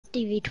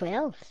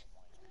DV12.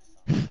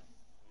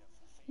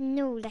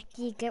 No, like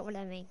you get what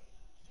I mean.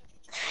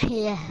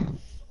 Yeah.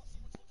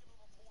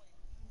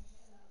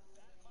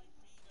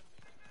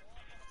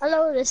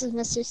 Hello, this is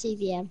Mr.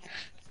 CBM.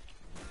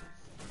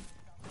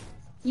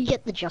 You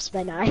get the just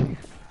by now.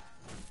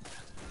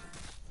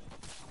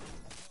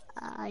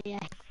 Yeah.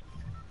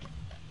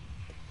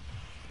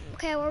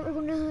 Okay, well, we're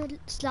gonna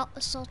slap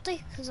the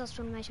salty because that's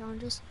one of my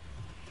challenges.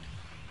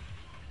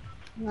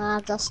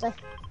 Nah, Dusty.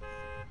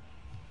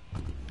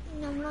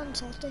 No, I'm not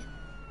salty.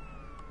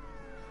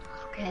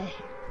 Okay.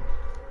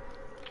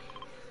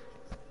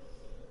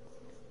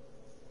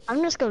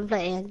 I'm just gonna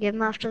play a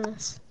game after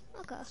this.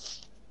 Okay.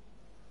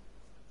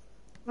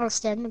 I'll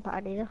stay in the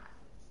party though.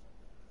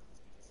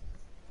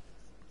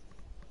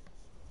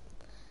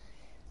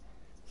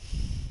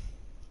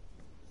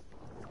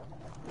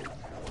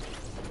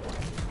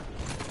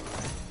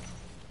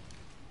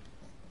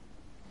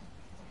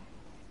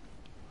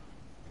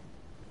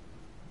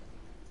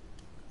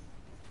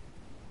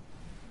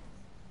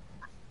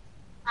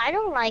 I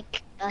don't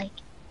like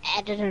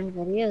editing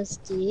videos,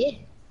 do you?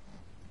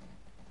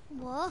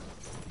 What?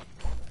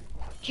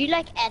 Do you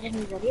like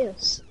editing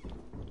videos?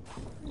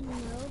 No.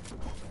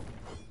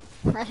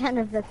 I kind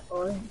of bit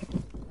boring.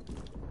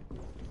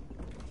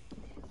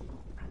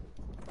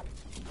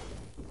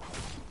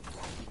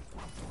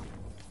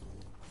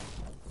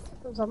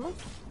 Is someone?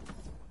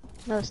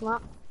 No, it's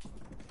not.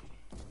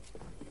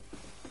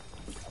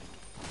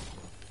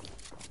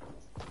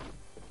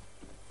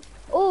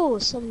 Oh,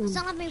 someone. It's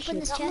not let me open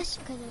this shot me. chest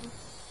because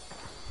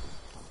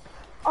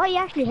Oh, he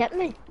actually hit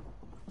me.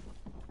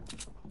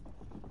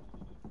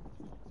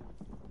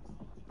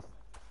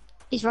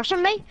 He's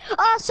rushing me.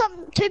 Oh,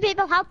 two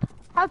people, help,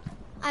 help.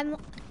 I'm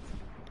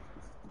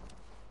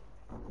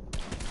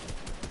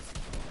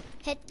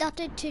hit that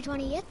did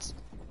 228.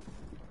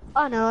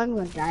 Oh no, I'm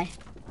gonna die.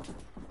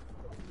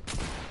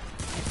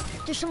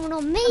 There's someone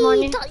on me.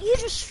 On you. You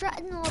just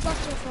threatened all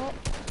that's your fault.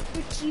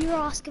 You're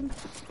asking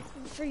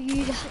for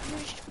you to. You're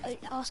just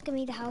asking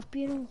me to help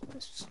you. Know.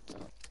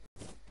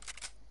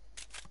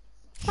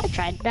 I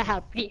tried to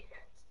help you.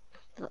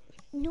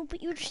 No,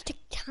 but you're just a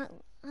cat,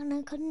 and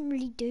I couldn't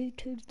really do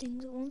two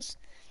things at once.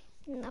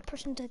 And that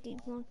person took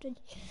advantage.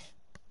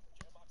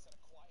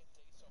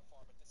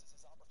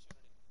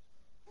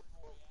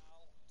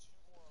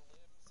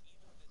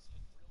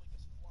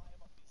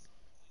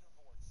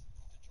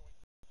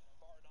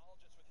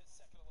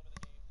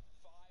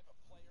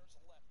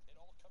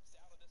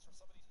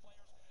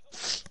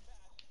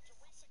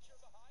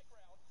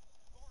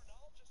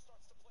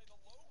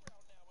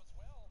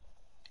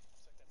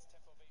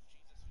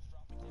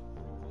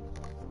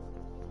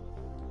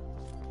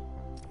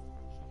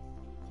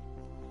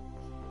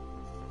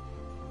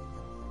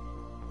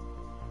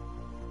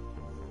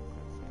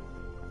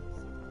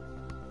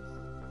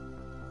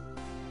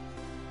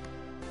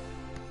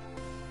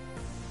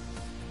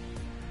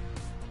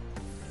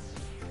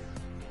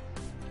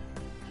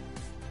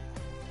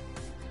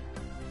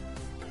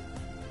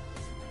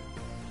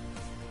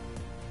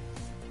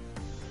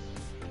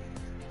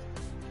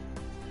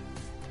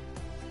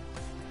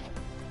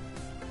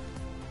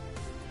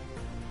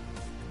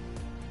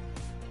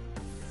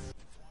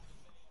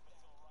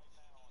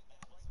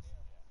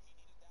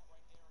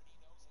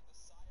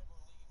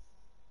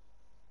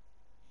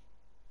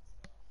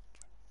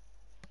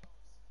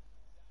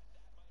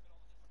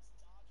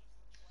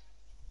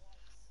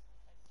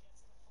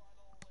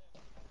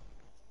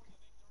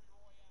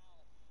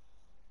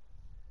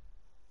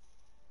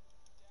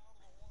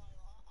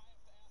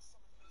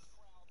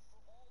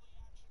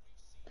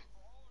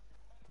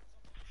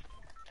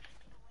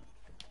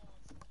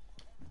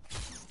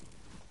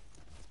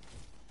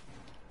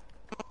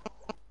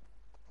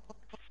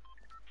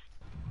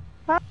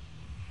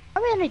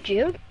 Are we in a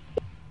June?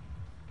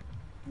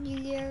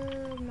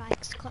 Your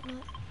mic's cutting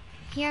out.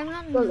 Here, I'm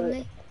not Well,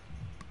 lonely.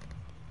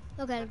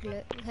 Okay, glue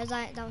it because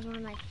that was one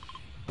of my.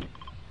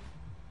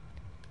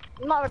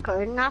 I'm not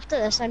recording. After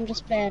this, I'm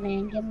just playing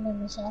an game by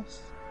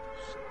myself.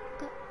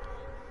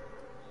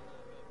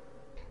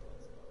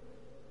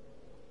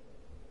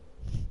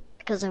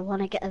 Because I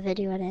want to get a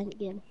video in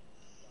Endgame.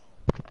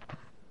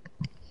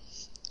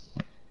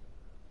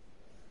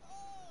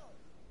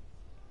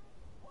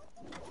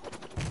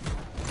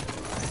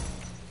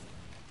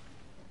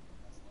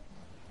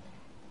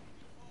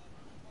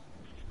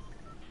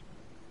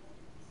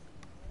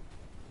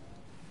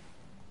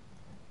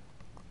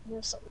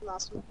 There's something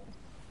else with it.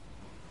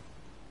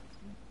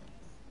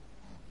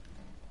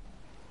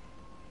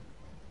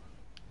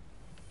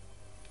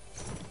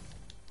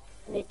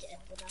 I need to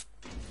end it up.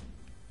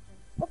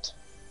 What?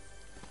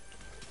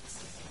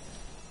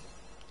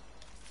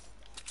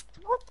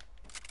 What?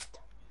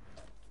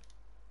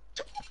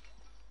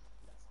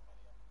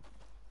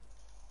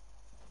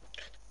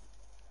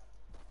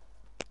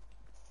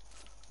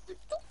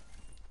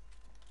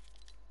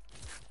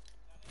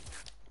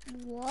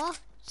 What?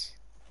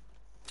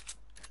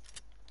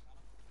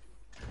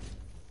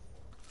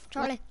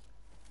 Charlie.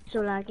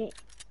 So laggy.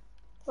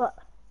 What?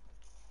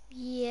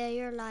 Yeah,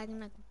 you're lagging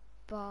like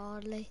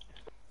badly.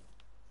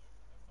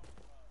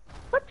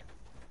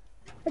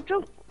 I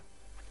drunk.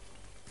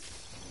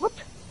 What?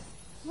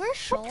 Where's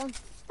Sean?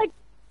 I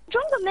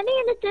drunk a mini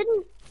and it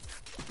didn't.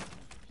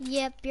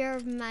 Yep, your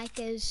mic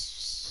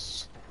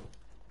is...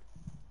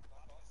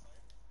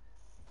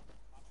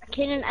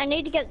 Keenan, I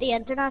need to get the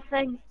internet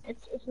thing.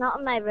 It's not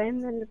in my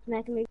room and it's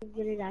making me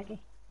really laggy.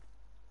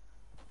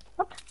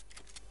 What?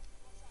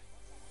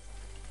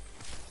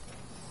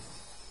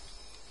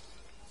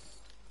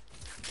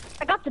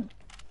 I got the...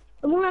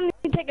 It won't let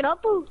me pick it up,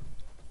 oh.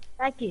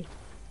 Thank you.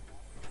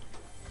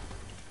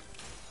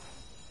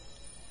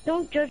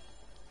 Don't judge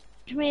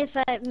me if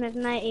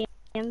my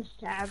aim's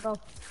terrible.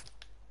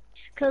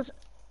 Cause...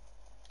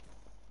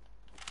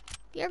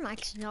 Your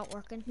mic's not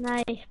working.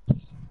 My...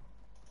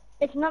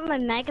 It's not my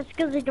mic, it's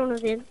because I don't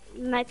have the...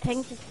 My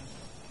ping's is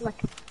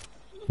like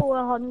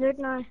 400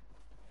 now.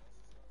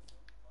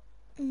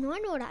 No, I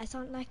know what I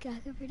sound like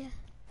every day.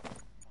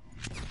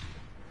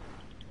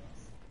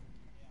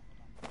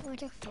 I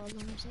took full on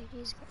these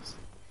guys.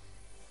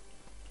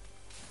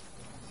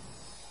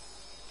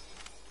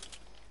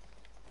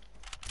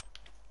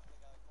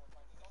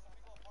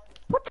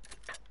 What?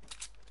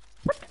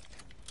 What?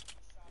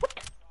 What?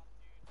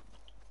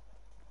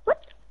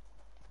 What?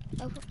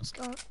 Oh, let's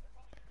go.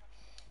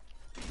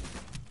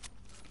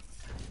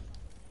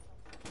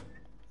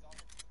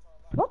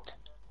 What?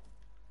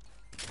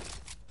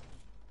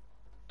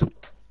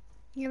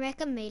 You're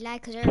making me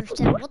lag because you're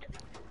saying what?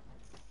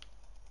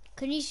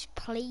 Can you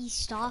please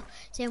stop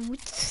saying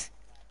what?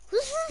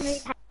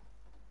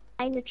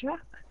 I'm the truck.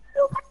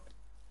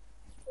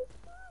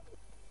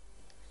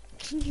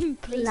 Can you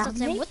please stop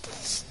saying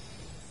what?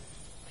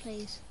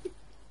 Please.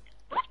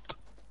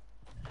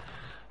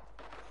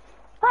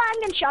 Oh, I'm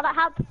getting shot at.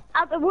 Help.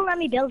 It won't let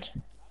me build.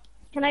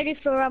 Can I do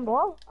floor and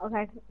ball?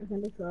 Okay, I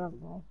can do floor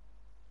and ball.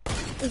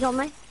 He's on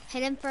me.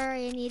 Hit him for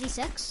an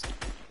 86.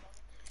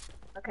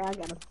 Okay, I'll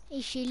get him.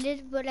 He's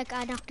shielded, but like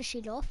I knocked the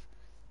shield off.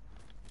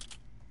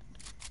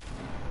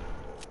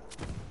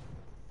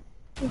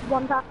 He's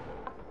one tap.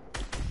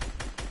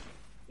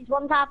 He's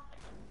one tap.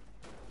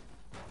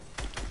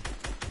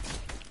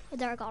 Oh,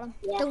 there, I got him.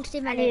 Yeah, Don't stay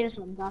I melee. need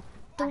one tap.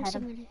 Don't stay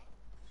melee.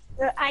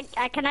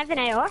 I can have an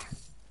AR.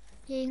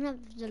 Yeah, you can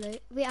have the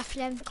loot. We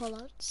actually have call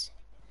outs.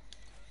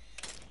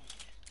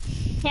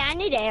 Yeah, I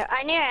need AR.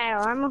 I need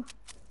AR ammo.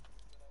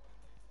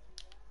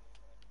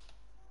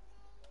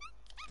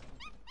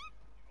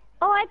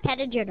 Oh, I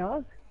petted your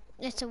dog.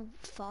 It's a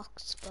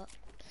fox, but...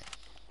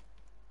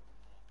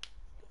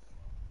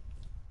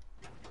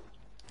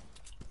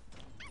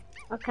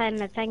 Okay,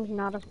 my thing's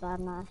not as bad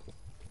now.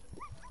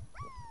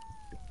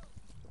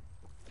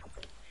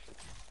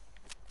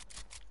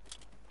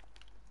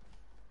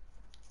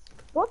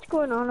 What's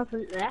going on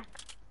over there?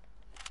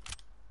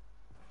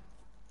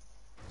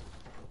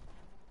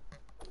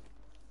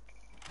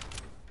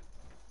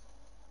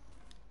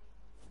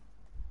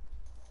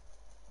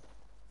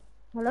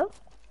 Hello?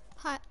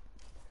 Hi.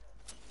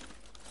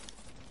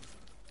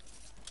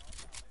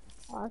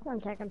 Oh,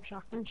 I'm taking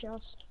shotgun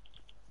shells.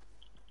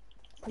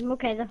 I'm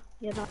okay though.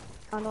 You're not.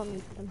 I don't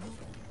need them.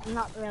 I'm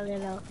not really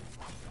low.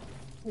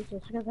 It's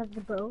just because of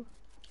the bow.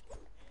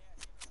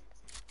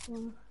 Yeah.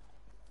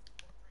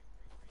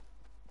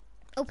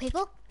 Oh,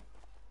 people?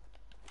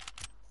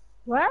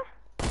 Where?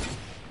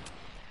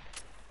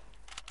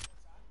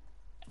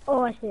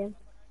 Oh, I see him.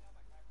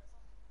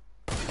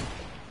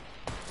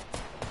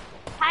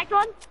 Tagged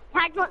one.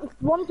 Tagged one.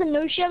 One's a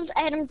no shield.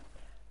 I hit him.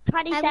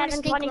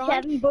 27,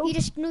 27. Both. You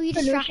just no, you for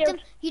no distract him. shield.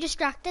 You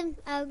distract him.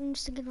 I'm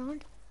just thinking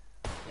around.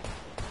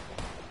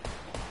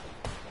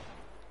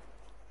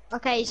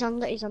 Okay, he's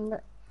under. He's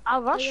under.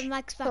 I'll rush. Your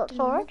mic's back to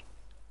forward.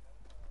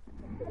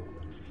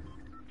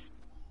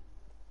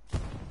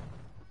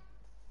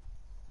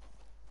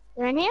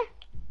 They're in here.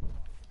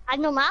 I have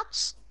no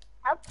maps.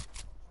 Help.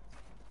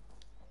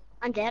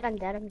 I'm dead. I'm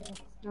dead. I'm dead.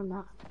 No, I'm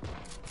not.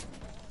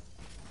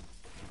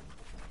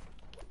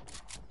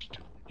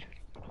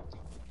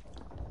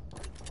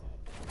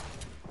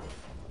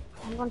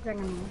 I'm gonna bring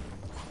him in.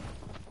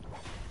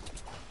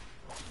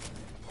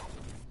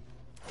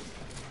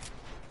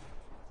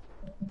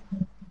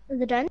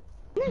 Is it done?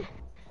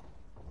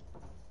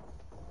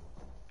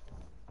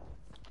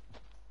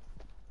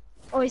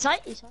 Oh, he's out.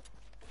 He's out.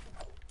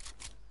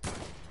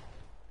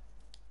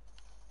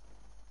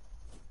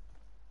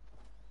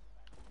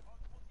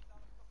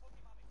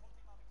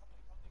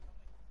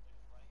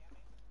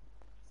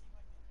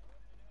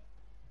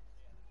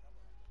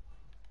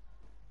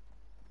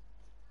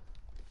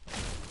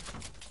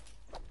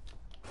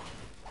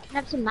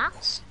 Have some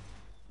maps.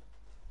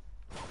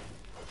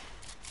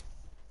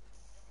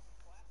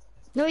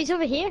 No, he's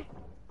over here.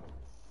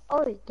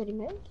 Oh, did he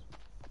move?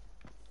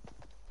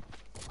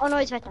 Oh no,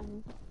 he's right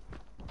down.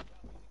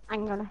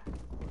 I'm gonna.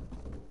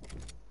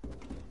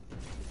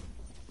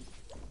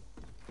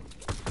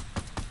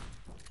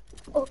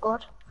 Oh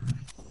god.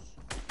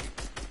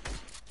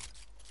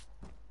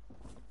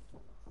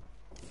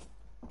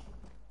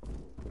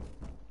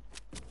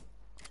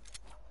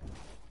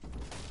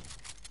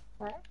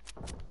 What?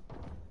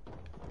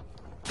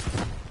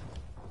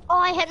 Oh,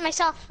 I hit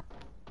myself.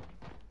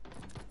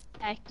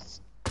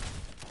 X.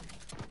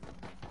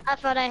 I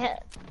thought I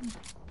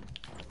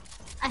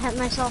hit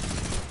myself.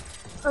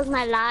 It was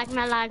my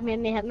lag made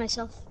me hit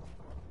myself.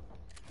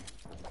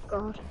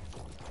 God.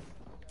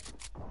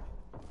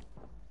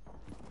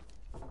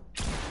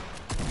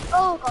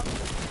 Oh God.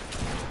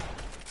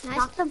 Nice.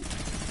 Knocked him.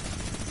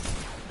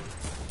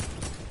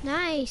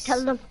 Nice.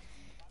 Killed him.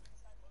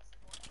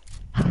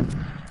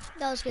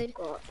 That was good.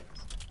 God.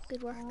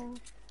 Good work.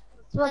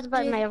 So what's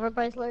about good. my other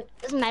boys' loot?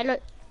 This is my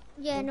loot.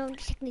 Yeah, no, I'm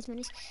just taking these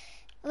minis.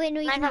 Oh, wait,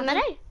 no, you Can can I have have a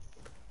them. mini?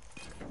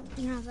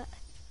 You can have it.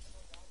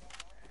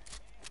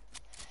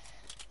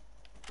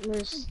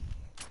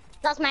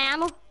 That's my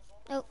ammo.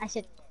 Oh. I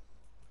said.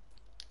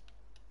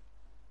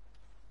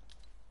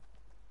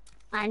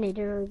 I need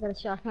a little bit of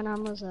shotgun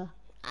ammo, so.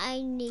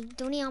 I need,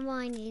 the only ammo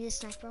I need is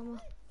sniper ammo.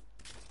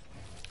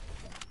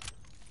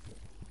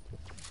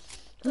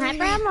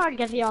 Sniper ammo, I'll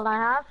give you all I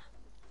have.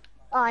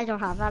 Oh, I don't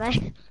have that.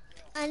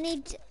 I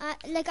need,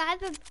 like I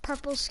have a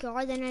purple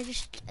scar, then I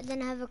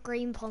have a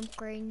green pump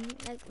green.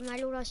 Like my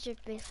loadout's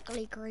just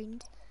basically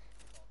green.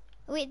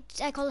 Wait,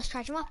 I call this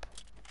treasure map.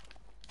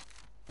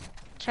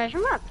 Treasure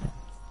map?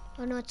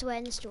 Oh no, it's away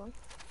in the storm.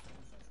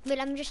 Wait,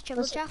 let me just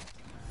triple check.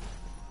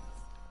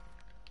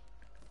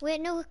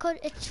 Wait, no,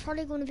 it's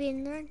probably going to be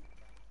in there.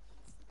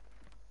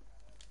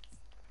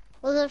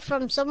 Was it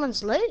from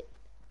someone's loot?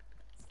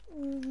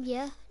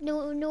 Yeah.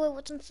 No, it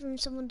wasn't from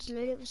someone's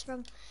loot. It was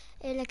from,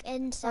 like,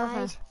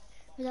 inside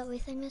where that wee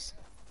thing is.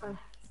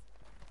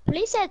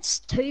 Police said it's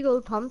 2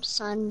 gold pumps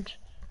and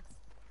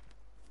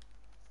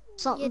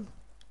something.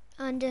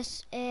 Yeah, and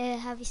this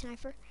heavy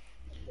sniper.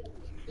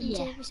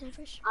 Yeah, Heavy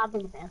snipers. I'll be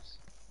the best.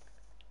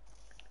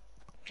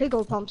 2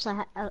 gold pumps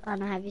and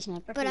a heavy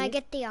sniper. But I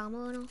get the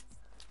ammo and all.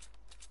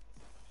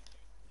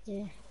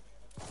 Yeah.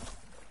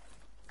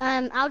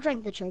 I'll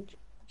drink the jug,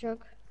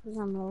 because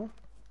I'm low.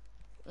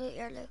 Wait,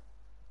 you're low.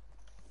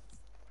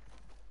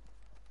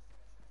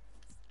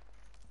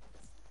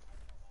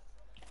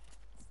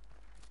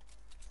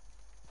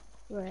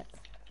 Right.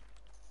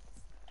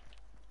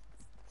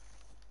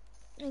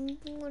 I'm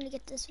going to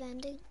get this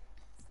vending.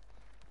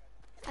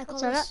 I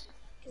call What's that?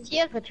 Because you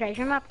have the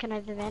treasure map, can I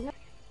have the vendor?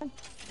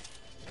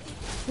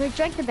 We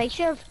drink the big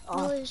shield?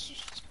 No, Oh. it's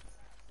just...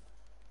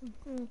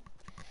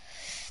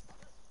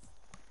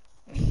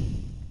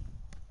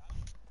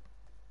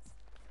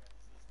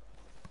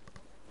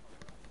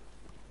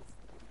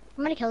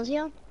 How many kills you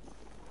on?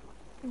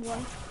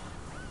 1.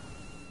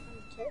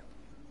 2.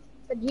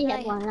 But you hit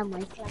I- one of them,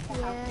 right? Yeah, I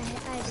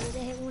did. I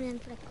hit one in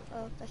for like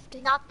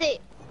 50. Not the...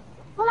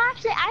 Well,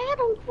 actually, I hit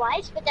him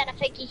twice, but then I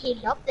think he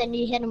healed up, then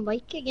you hit him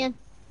weak again.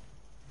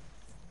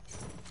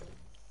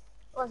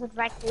 Was it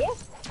right there?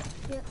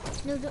 Yeah.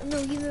 No,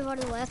 you move out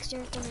of the way because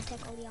you're going to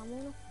take all the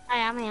ammo. I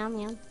am.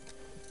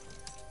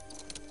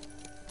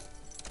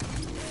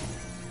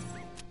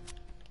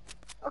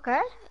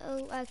 Okay.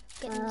 Oh, I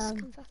get this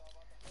compact.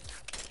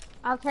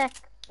 I'll take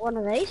one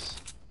of these.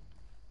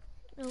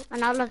 No.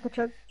 And I'll have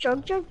the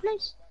jug,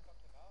 please.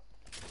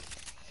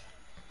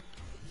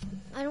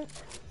 I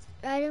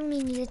don't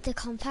even need the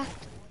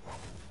compact.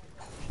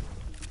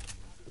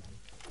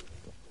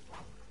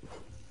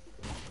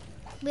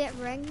 Wait,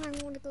 ring, I'm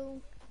gonna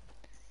go.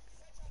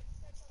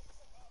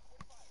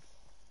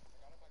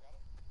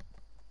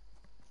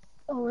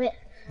 Oh, wait.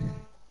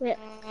 Yep.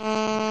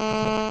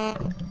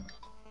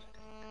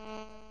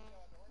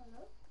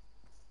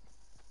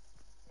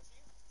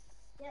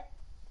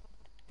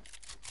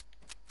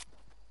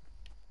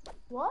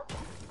 What?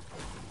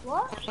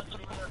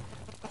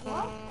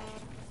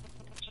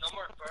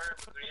 Somewhere further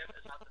from Graham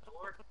is at the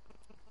door.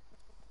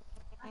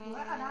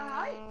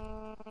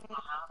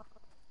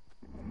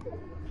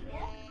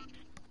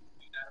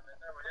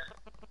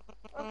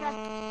 Okay.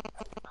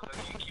 And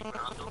maybe you keep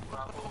Bravo,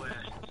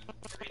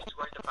 if he's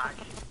towards the back,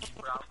 you keep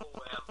Bravo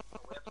away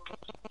from him.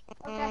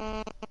 Okay.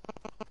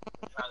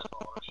 Try the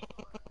ball or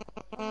something.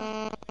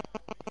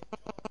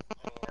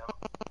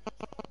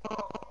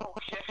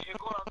 Okay, you're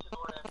going out the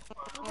door then.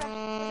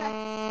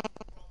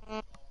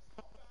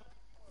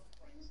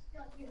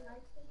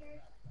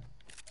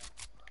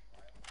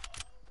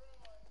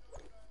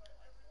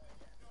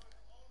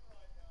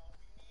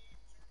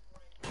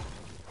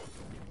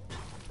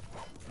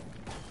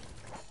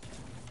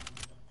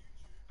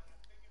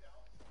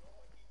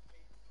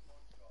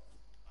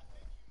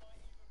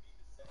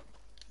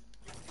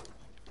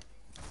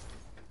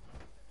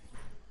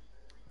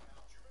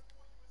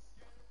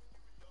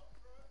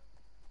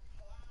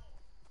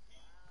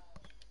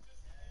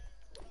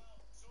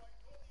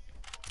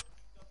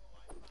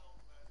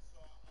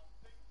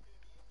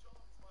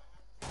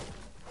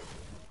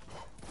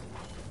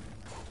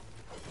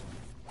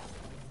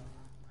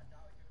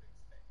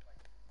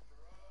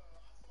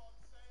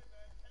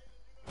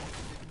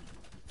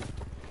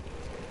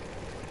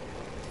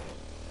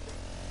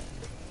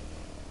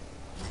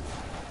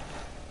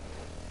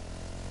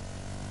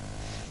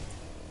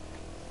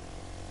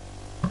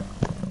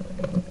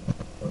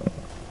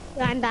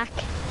 I'm back.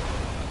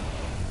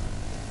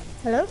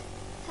 Hello?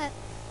 Hi.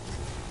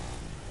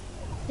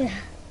 Yeah.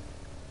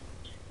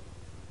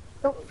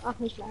 Don't off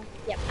me flag.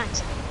 Yeah,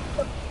 thanks.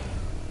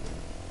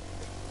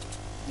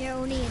 You're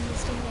only in the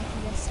stone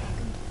like this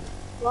second.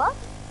 What?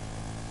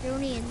 You're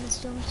only in the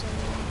stone, so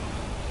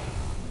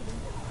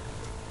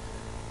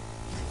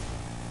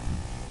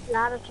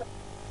Lad, it's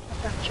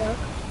that joke.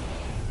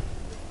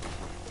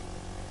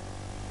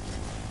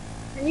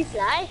 Can you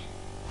fly?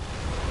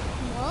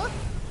 what?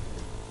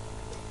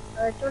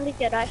 Don't you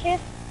get out here?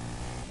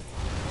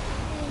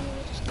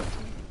 Just don't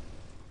tell me.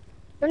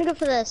 Wanna go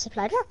for the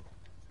supply drop?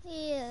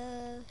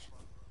 Yeah.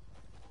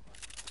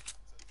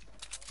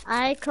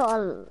 I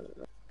call,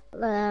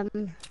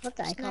 what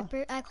do I call?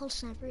 Sniper. I call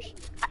snipers.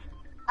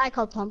 I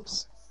call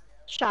pumps.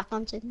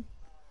 Shotguns even.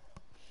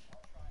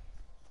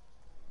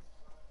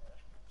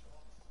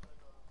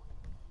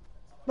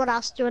 What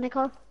else do you want to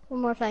call?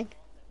 One more thing.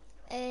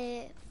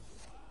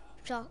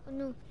 Shot.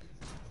 No,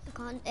 I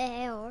can't.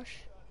 ARs.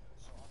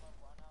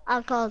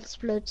 I'll call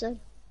explosive.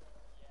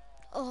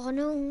 Oh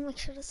no! I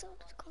should have said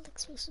it called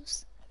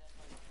explosives.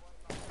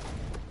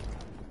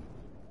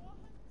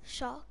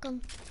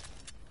 Shotgun.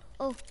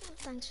 Oh,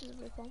 thanks for the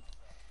blue bomb.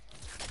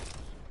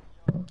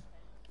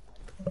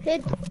 Hey,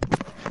 do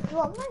you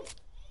want me?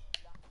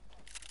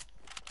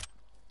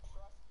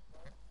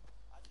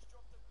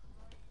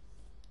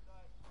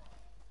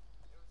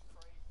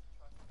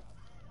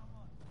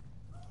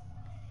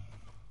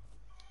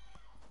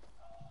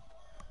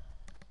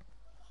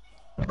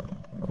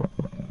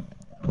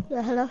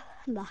 Yeah, hello,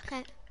 I'm back.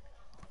 Okay.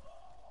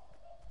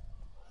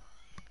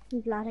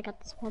 I'm glad I got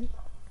this pump.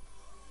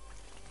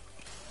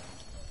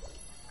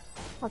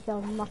 I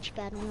feel much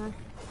better now.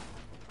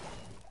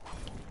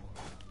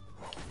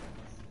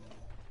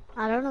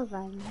 I don't know if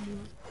I'm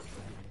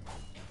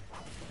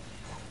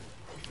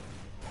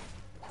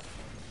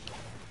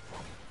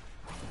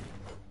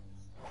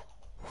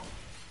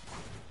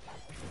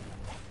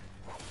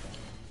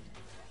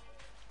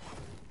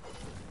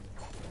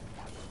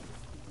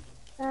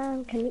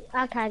can you,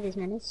 I'll try these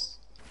minutes.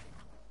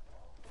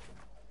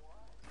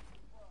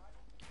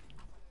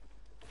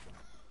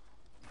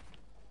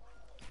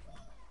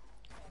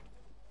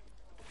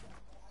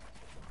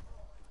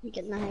 You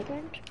getting the high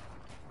ground?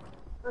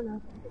 Oh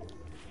no.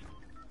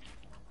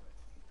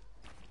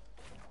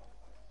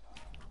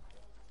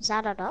 Is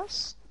that at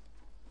us?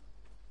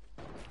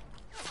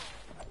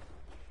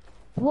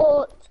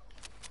 What?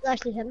 It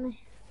actually hit me.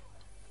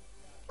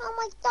 Oh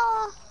my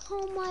god!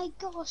 Oh my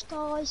gosh,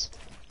 guys!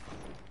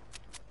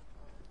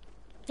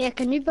 Yeah,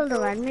 can you build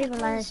around me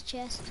while I... This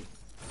chest.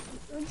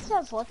 We just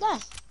have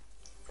Fortnite.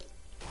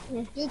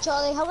 Yeah. You,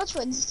 Charlie, how much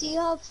wins do you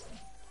have?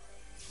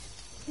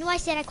 No, I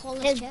said I call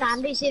this There's chest.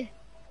 bandages here.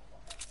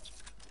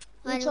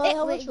 I You, know. Charlie,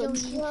 how Wait, much don't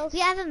wins do you have? we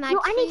have a mag.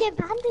 No, I need tree. to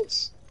get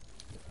bandage.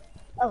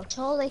 Oh,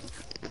 Charlie,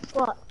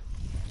 What?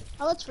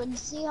 how much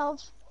wins do you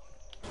have?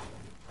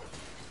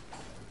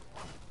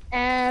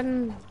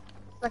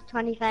 Like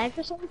 25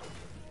 or something.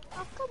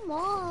 Oh, come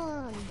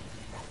on.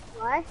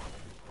 Why?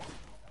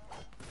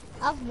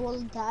 I have more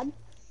than 10.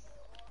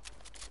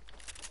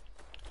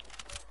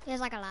 He has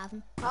like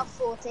 11. I have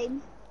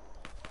 14.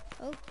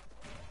 Oh.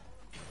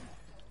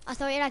 I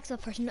thought you were like the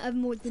person. I have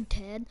more than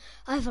 10.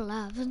 I have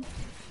 11.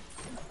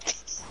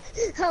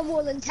 I have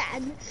more than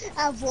 10.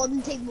 I have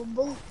one Team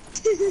Mumble.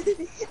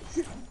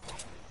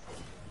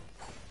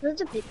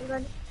 Loads of people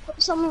run.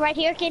 Someone right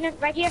here, Keenan,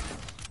 right here.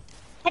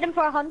 Hit him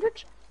for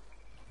 100.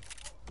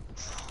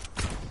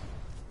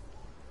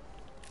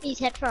 He's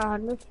hit for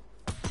 100.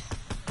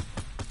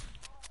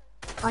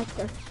 Right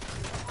there.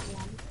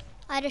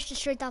 I just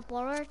destroyed that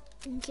water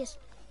in case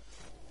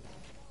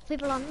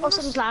people on Oh, us.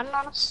 someone's landing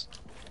on us.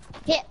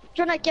 Yeah,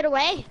 do you wanna get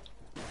away?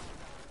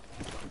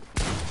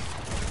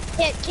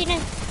 Yeah,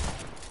 Keenan.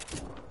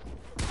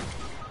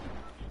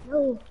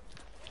 No.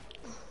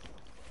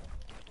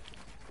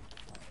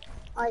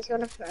 Oh, he's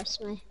gonna press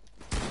me.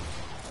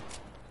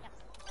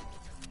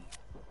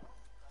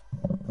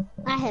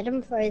 I hit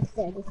him for his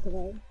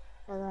 33,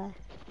 by the way.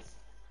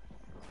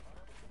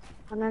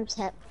 And I'm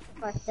hit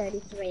for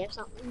 33 or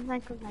something, I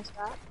think, with my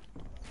stat.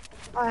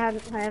 I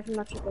have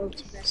much of gold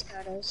to my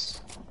stat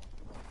is.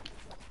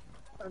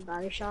 For a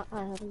body shot,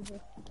 I have him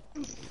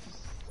here.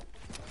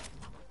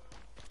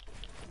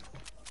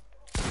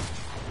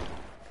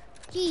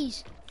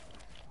 Jeez.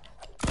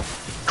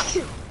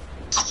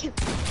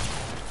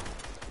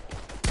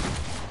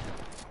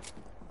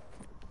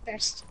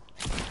 First.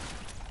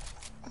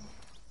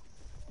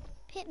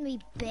 Hit me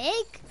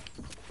big.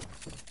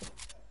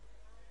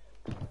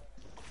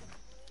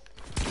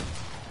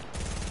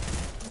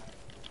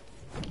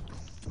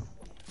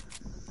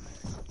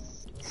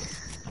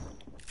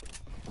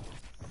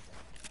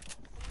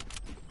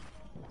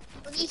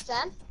 What do you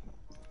stand?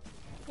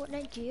 What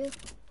did you?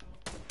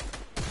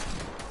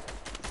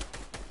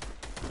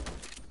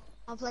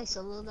 I'll play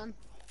solo then.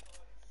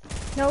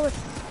 No, it's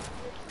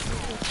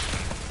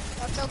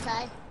That's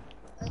okay.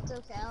 It's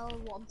okay, I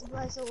want to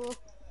play solo.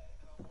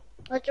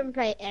 let them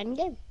play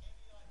endgame.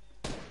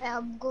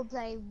 I'm gonna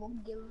play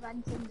one game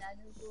event and then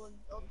I'm going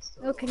on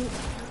solo. No, can you?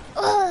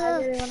 I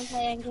really want to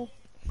play endgame.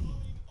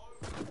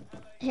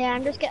 Yeah,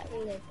 I'm just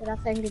getting late, but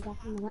I'll send you back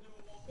in a minute.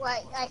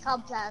 Wait, I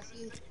can't play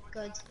with you.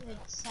 Good,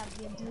 it's have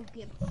you blue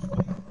game.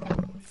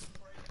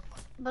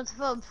 But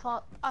from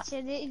I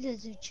said it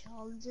is a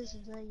challenges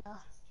as well, yeah.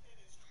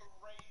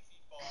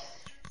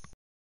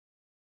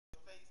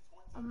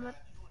 I'm not,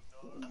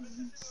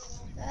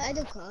 I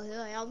don't know who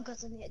I am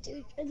because I'm here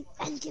to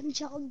and give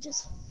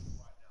challenges.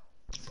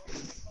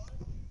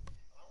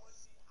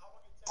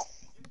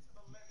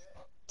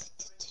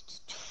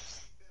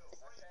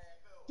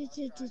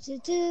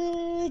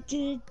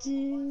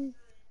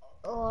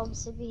 Oh, I'm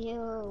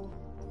Sibiu.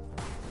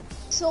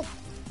 So,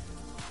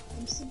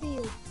 I'm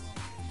Sibiu.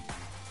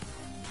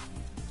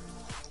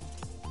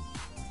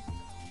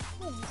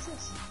 What is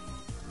this?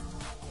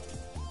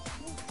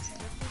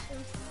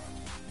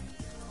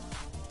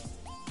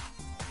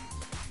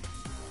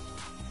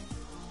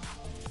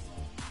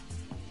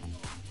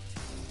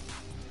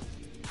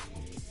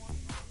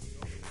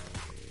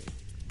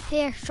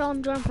 Here,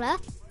 Sean, do you want to play?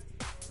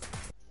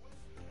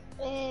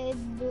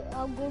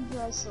 I'll go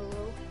play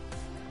solo.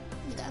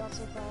 That's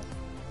okay.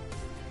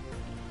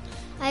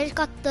 I just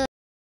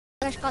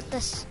got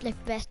this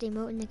like best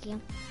emote in the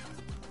game.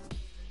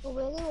 But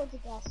really want to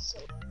get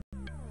solo.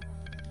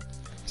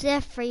 So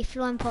they're free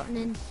flow. I'm putting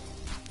in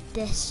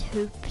this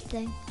hoop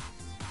thing.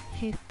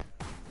 Hoop.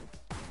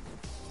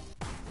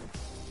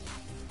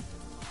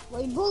 Why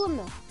are you bullying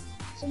me?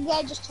 Some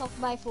guy just took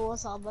my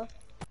force armor.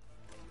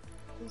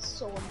 He's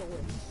so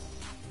annoying.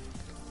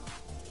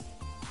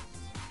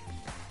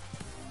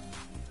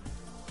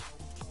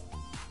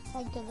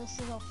 Thank goodness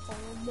he's not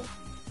following me.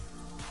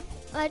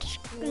 I just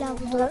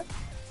leveled up.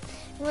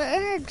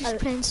 We're just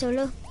playing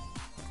solo.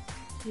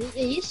 Are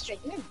you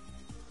streaming?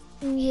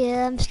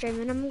 Yeah, I'm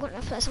streaming. I'm going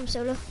to play some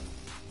solo.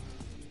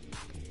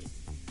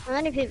 How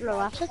many people are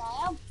watching?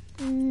 I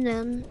am.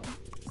 None.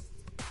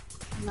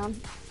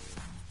 None.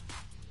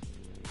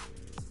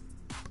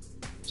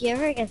 Do you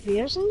ever get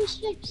viewers on the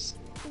streams?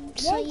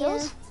 So it yeah,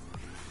 does.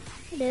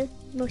 I do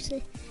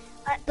mostly.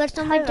 But it's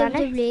on my how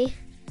many? WWE.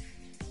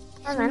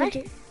 How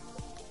many?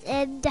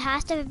 The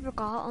highest I've ever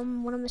got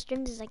on one of my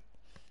streams is like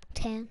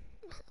 10.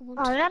 At once.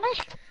 Oh, really?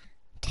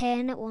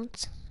 10 at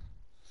once.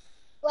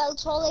 Well,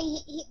 Trolley,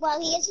 he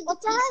isn't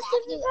What the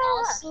heck did you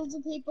do? ask loads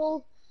of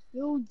people.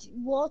 You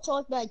watch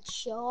on my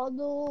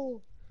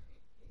channel.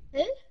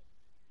 Who?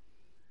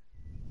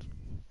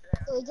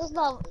 So he doesn't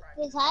have,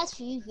 his highest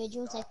few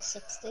videos like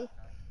 60.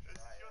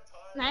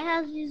 I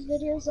have these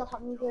videos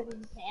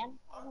 110.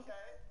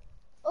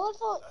 Oh, I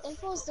thought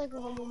it was like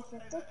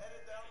 150.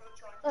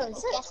 Oh, is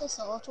I it? guess I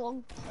saw it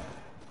wrong.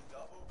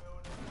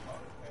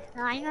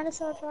 No, I got a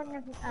short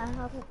one. I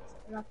haven't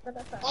looked at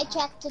it. I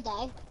checked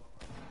today.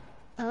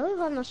 Oh,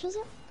 how much was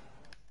it?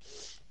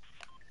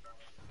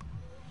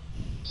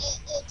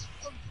 It's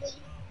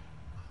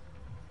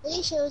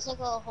pretty sure it's like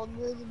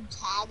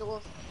 110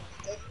 or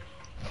 50.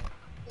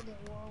 For the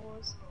war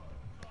was.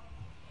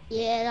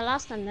 Yeah, the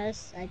last time I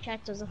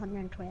checked was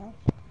 112.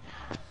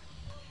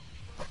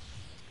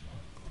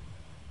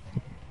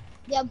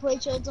 Yeah, I'm pretty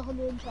sure it's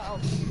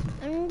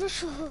 112. I'm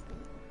just.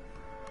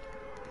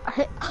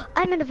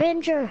 I'm an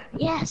Avenger.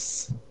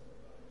 Yes.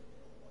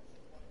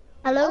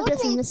 Hello, Oh, this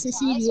is okay. Mr.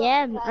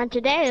 CDM, and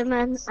today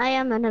I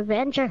am an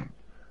Avenger.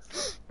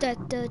 This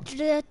This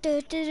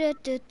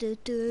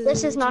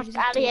is not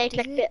Ali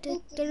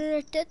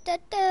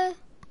Clickbait.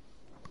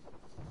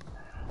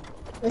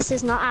 This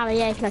is not Ali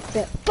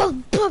Clickbait.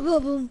 Boom, boom,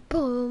 boom, boom,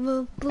 boom,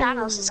 boom, boom.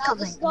 Thanos is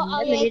coming. It's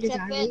not Eliminated Ali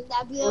army. Clickbait,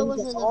 Nebula was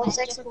an All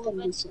six Avenger of for them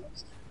me.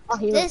 resources. Oh,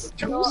 he This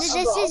was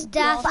is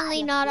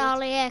definitely not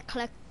Alia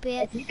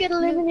clickbait. If you get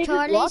eliminated,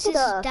 Charlie's what is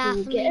the?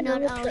 definitely Get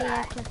not another Alia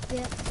try.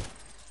 clickbait.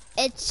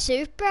 It's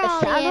super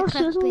If Alia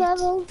Thanos isn't clickbait.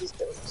 level,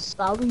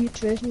 stop you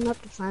choosing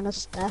not to find a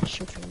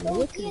stash of your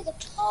Look at the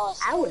toss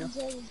I will. ones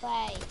in the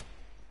bay.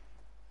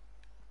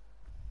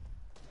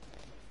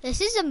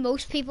 This is the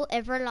most people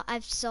ever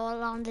I've saw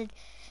landed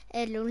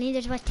lonely.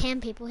 There's about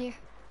 10 people here.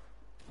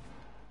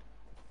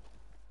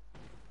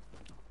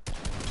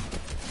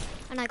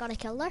 And I got a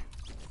kill there.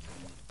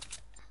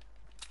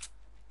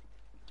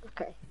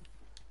 Okay.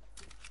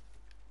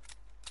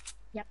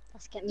 Yep,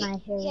 let's get my Yeah,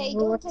 hero you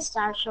don't with the take-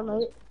 star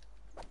salute.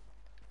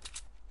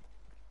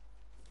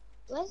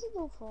 Where's it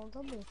go for?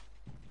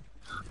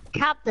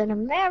 Captain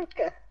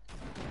America.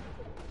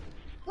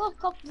 Go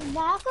Captain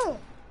America.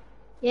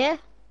 Yeah.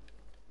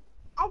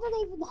 I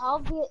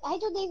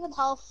don't even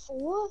have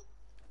 4.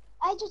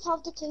 I just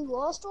have the 2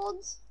 last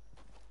ones.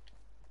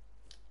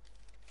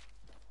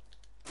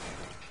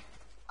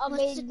 I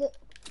What's mean,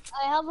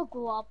 I have a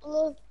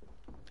grappler.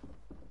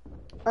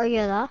 Oh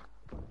yeah, that.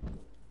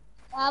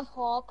 I have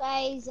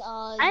Hawkeyes.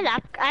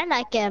 I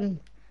like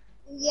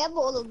You have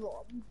all of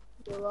them.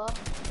 Yeah.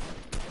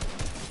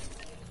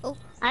 Oh,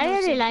 I no,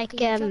 really so like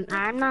fucking drop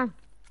Iron Man.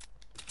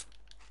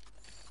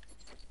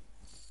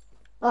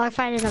 Oh, I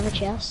find another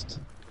chest.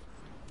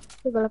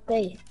 Who will it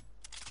be?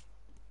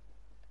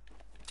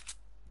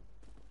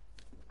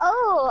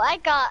 Oh, I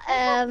got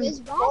There's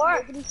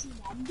 4. nobody seen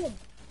Endgame.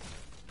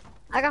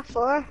 I got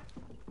 4.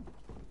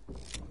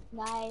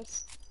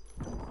 Nice.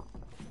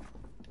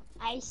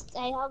 I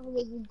have a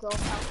really good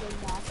Captain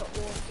America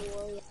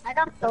all 4. I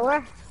got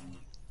Thor.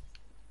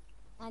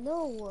 I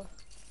know.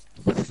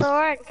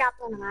 Thor and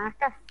Captain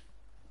America.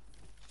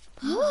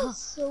 You're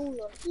so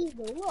lucky,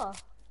 Noah.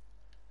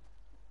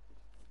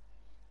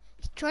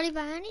 Charlie,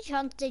 by any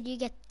chance did you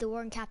get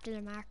Thor and Captain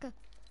America?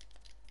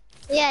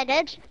 Yeah, I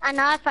did. And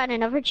now I found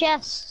another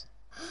chest.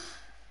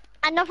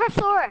 Another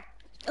floor.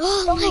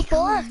 Oh Double my four.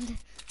 god.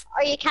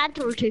 Or you can't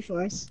hold 2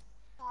 floors.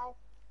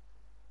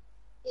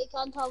 You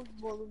can't have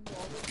one and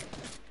one.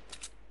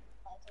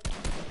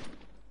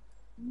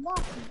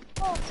 Not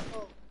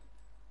impossible.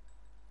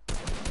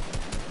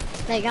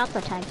 They got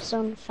the time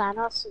stone.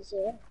 Thanos is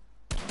here.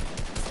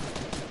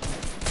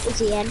 Is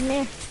he in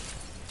here?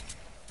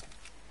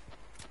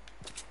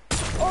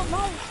 Oh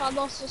no,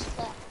 Thanos just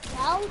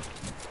fell.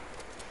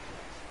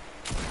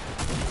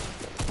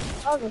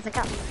 Oh, there's a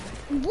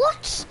captain.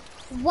 What?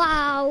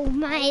 Wow,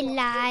 my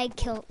lag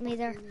killed me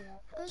there.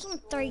 I was on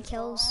 3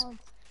 kills.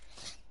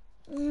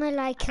 My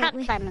lag killed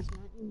me. Climb this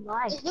mountain.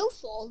 Why? There's no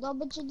fall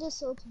damage in this,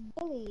 so it's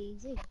really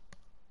easy.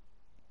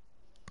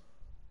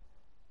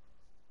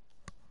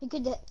 You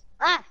could.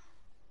 Ah!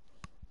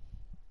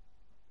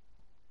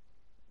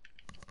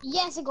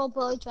 Yes, I got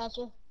buried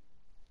treasure.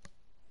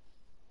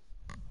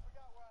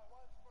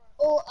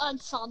 Oh, and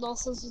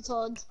Thanos has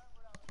returned.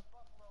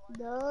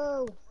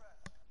 No.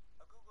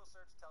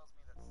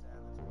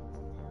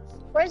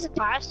 Where's the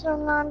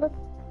firestone landed?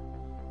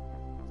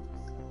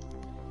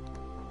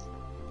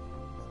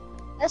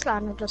 It's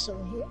landed just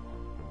over here.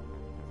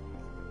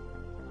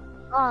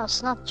 Oh,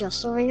 it's not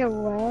just over here,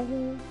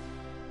 wherever.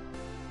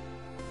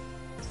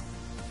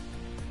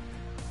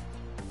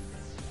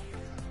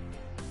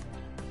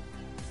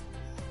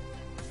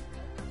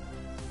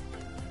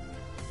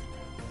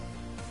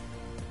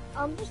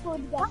 I'm just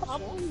going to get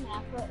up in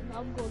Macro and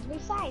I'm going to be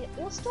fine.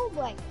 We're still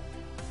going.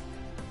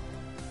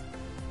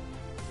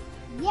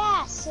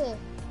 Yes!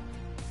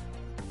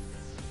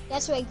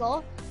 That's where I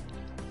go.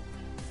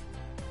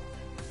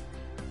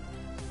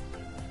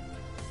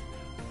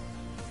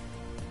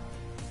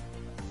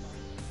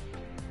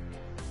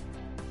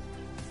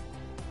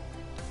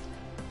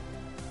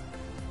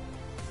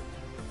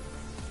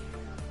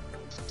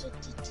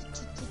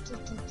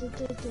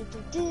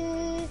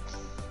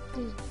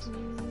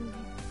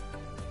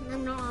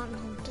 I'm not on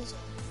hunters.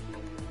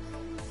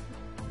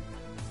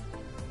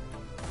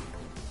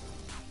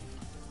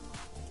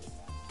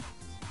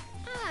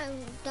 I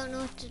don't know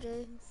what to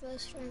do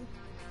first round.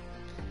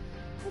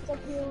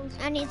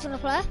 I need to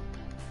play.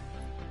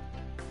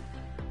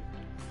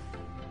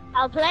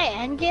 I'll play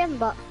endgame,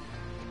 but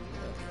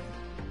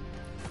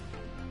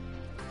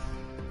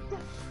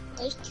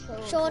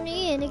Sean, are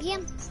you in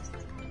again?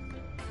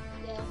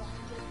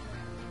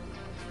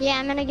 yeah,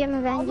 I'm gonna give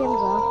him endgame as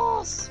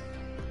well.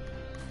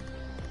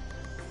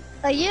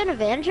 Are you an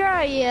Avenger or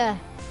are you?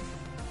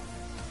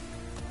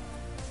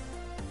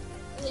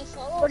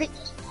 What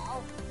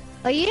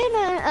are you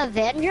an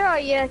Avenger or are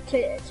you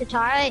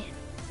Tatari?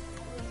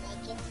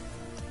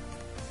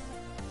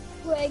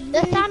 The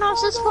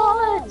Thanos is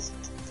falling!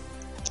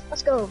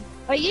 Let's go.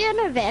 Are you an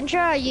Avenger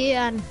or are you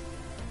an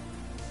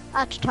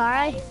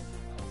Tatari?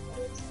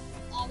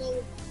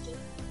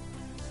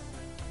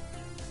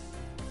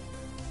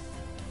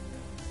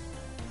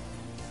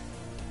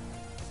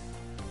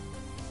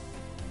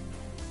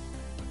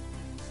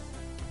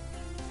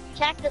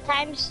 Check the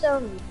time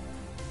stone.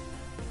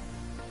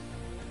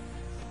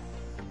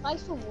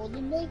 Thanks for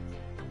warning me.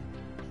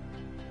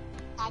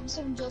 Time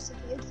stone just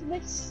appeared for me.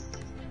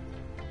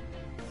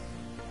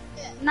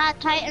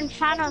 Matt Titan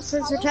Thanos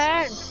has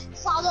returned.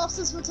 Thanos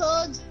has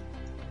returned.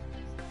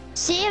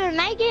 See him in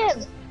my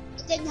game.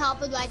 It didn't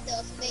happen right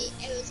there for me.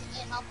 It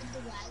happened to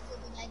Wagner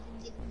and I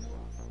didn't even know.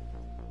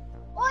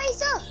 Oh,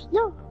 he's up!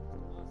 No.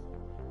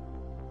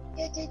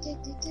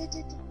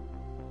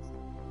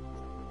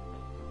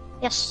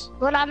 Yes.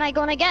 What am I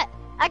gonna get?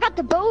 I got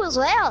the bow as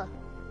well.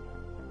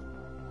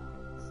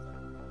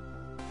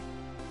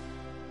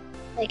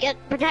 They get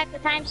protect the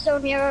time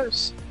stone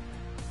heroes.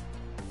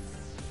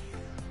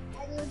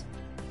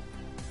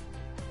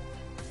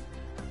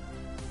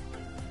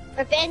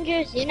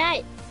 Avengers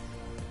unite.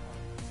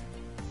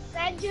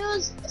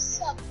 Avengers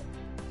assemble.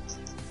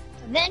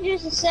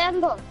 Avengers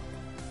assemble.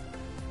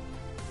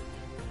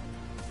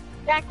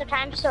 Protect the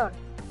time stone.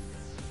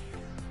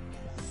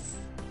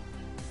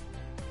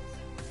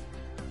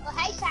 Oh,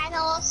 hey,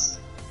 Thanos.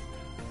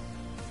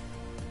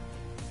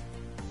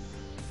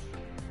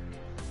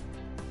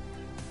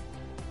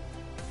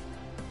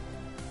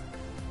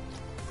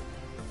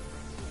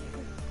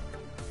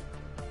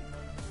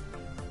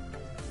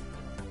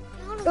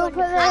 Go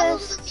for I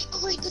this. was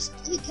going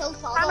to kill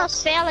Thanos.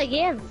 Thanos fell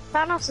again.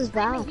 Thanos is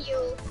down.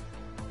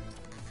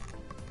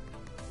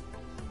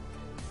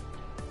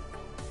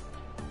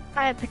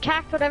 Alright,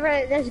 protect whatever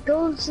this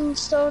golden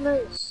stone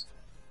is.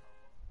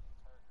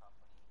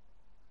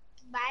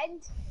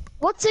 Mind?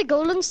 What's a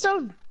golden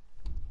stone?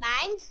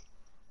 Mind?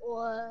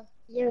 Or...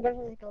 Yeah,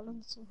 whatever the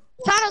golden stone.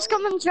 Thanos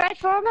coming right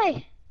for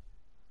me.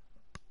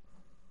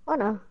 Oh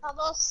no.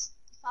 Thanos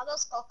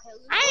got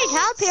killed. I need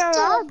help here,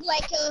 Stop, lad.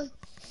 like a...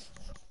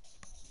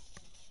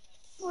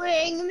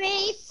 Bring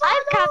me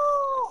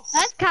Thanos!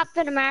 I've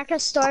Captain America,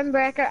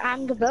 Stormbreaker,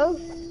 and the bow.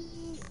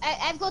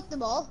 I've got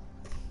them all.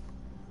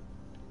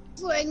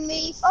 Bring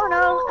me. Oh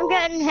no, I'm food.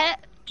 getting hit.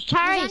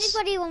 Cherries. Does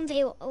anybody want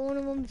to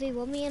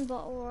 1v1 me in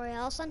Battle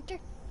Royale Center?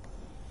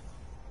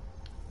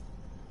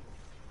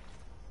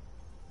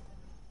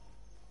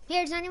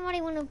 Here, does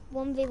anybody want to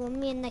 1v1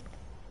 me in like?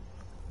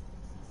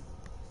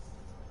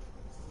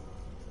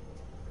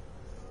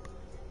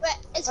 Wait,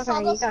 it's Okay,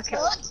 Father you got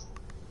killed. Flood.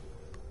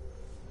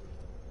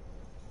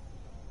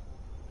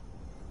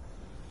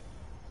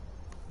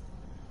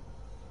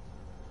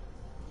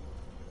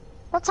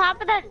 What's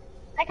happening?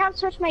 I can't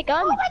switch my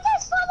gun. Oh my God,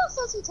 it's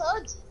Father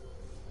Flood.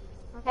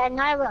 Okay,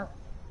 now I will.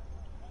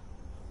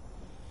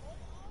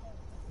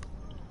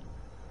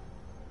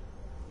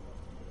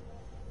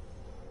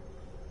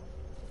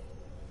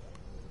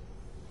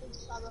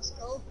 It's Father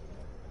Skull.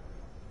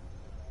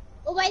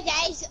 Oh my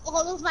days,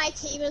 all of my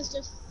team is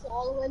just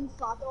following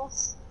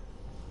Fados.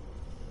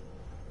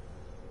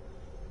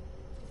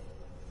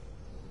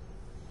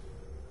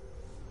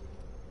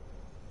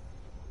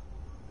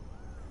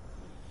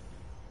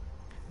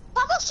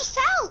 Fados just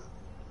fell!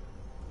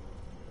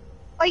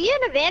 Are you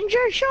an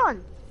Avenger,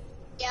 Sean?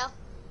 Yeah.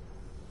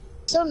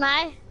 So am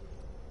I.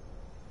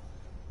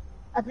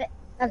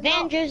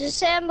 Avengers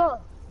assemble.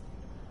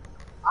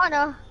 Oh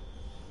no.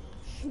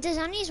 Does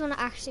any want to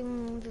actually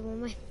 1v1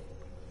 me?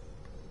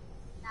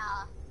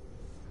 Nah.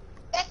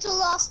 Get to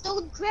Lost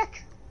Stone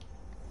quick.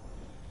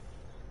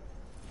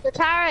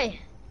 Atari.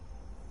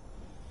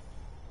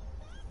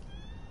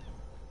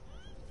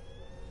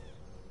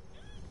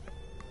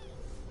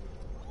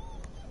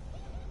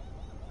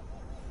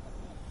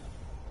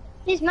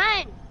 He's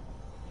mine.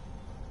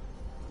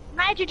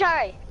 My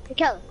Atari. To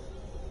kill him.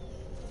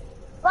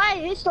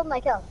 Why? Who stole my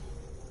kill?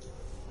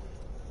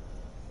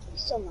 Who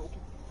stole my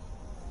kill?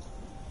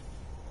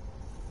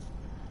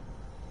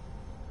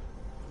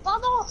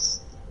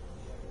 Fados!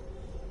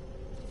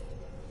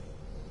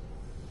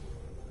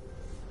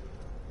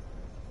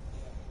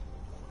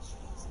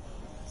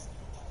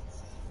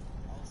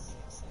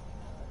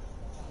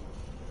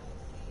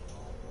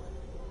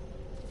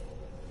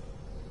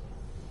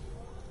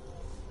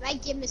 My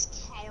game is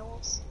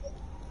chaos.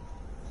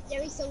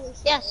 There is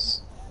always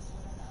Yes.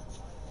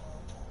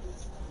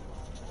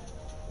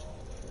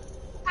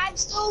 Time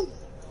Stone!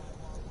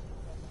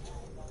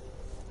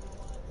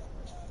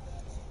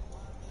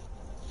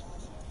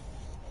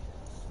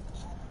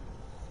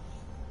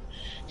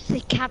 They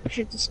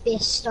captured the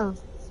space stone.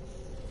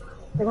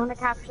 They're gonna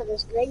capture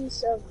this green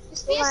stone. The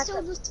Space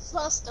Stone was the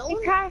first stone.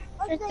 They How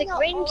captured did the they not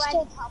green already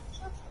stone.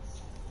 capture?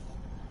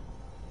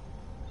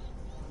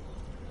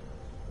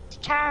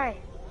 Atari.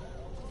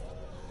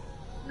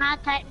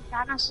 Mad Titan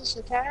Thanos is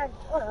returned.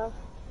 Oh no.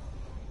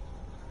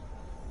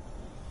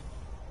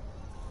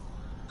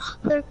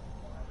 They're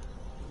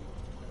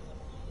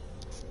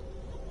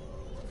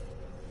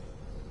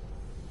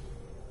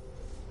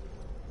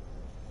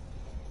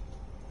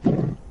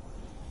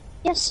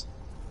Yes.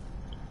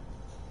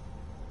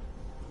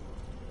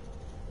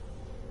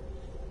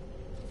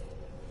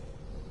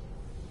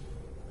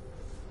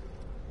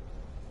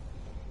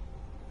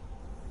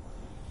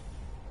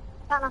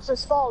 Thanos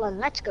has fallen.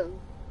 Let's go.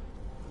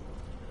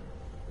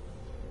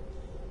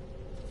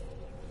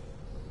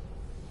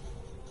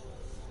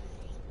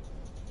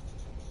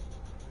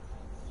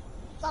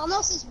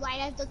 Thanos is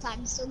right out the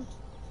Time Stone.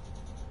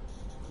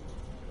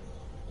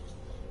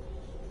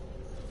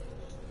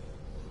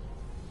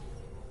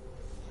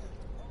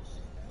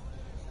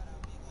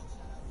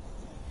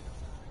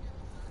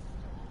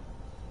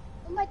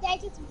 Oh my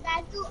days, it's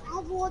mental.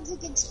 Everyone's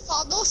against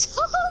Thanos.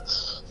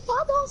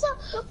 Thanos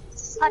are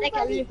so How'd I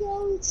kill many you?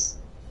 kills.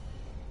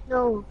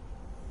 No.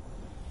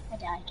 I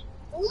died.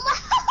 Oh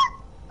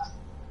my!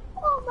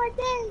 Oh my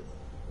days!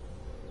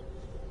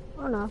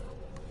 Oh no.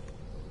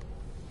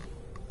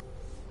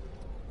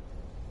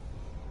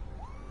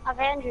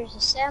 Avengers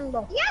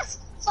assemble. Yes!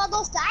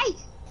 Thanos died!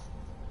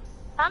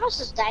 Thanos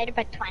has died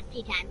about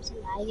 20 times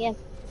in my game.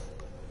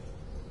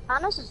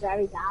 Thanos is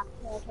very bad.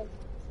 I think.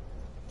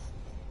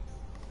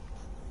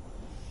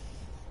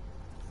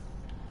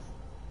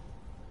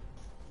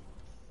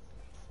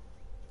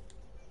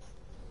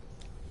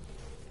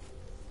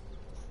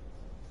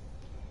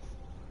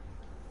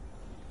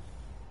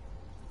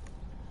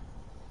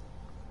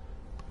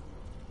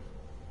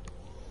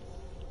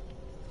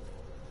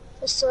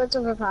 The swords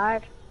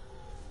overpowered.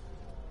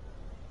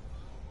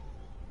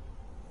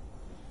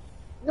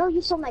 No,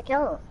 you stole my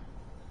kill.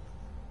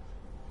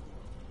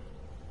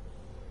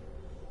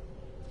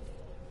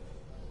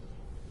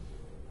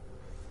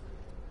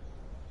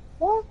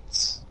 What?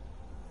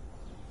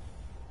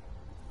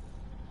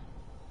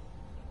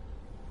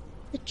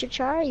 The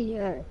Chichari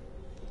here.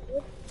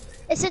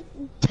 Is it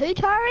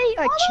Tutari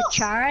or Thanos!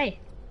 Chichari?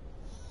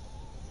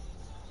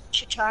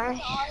 Chichari.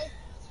 Sorry.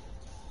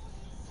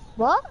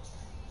 What?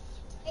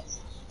 It's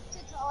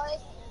Tutari.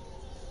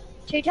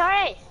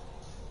 Tutari.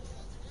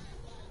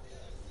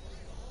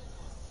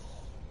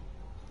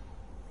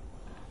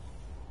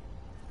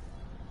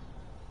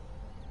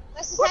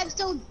 Where's the Time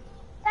Stone?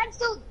 Time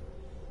Stone!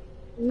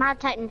 Mad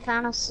Titan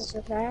Thanos is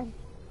returned.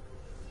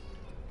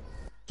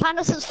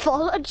 Thanos has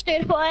fallen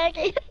straight away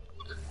again.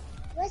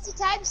 Where's the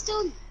Time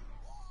Stone?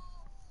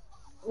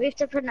 We have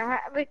to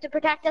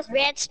protect this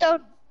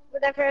redstone,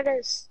 whatever it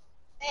is.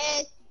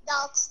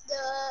 That's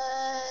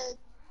the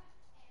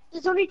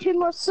There's only 2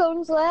 more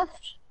stones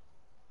left.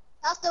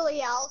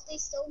 reality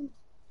stone.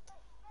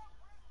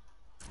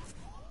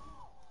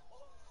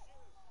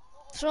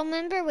 So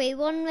remember we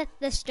won with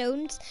the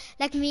stones?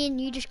 Like me and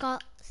you just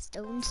got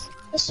stones.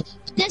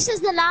 This is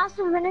the last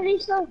infinity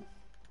stone.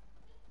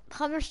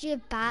 How much do you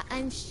bet?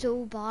 I'm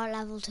so bad at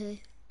level 2.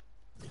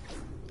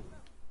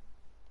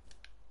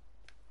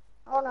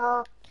 Oh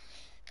no.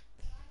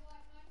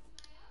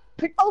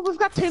 Oh, we've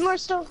got 2 more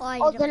stones. Oh,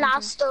 you Oh, don't the want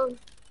last stone.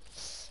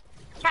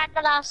 Check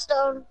the last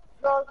stone.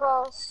 Roll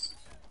across.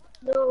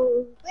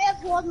 No. We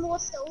have 1 more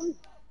stone.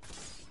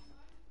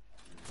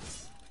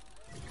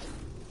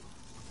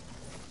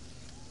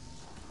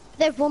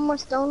 They have 1 more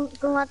stone.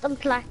 Don't let them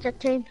collect it,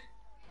 team.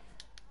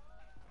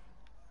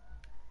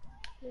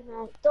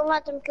 Don't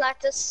let them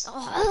collect this.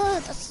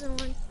 Oh, that's the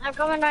one. I'm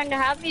coming down to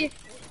help you,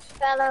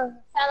 fellow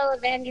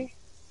Avenger.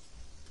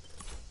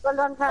 Well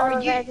done, fellow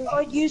Avenger.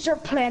 Or you are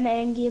playing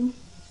endgame.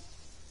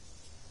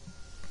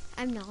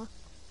 I'm not.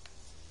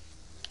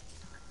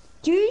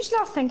 Do you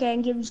not think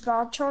endgame's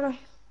God, Charlie?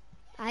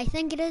 I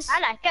think it is. I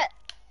like it.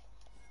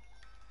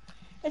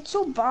 It's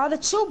so bad.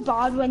 It's so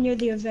bad when you're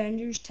the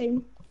Avengers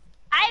team.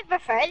 I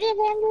prefer the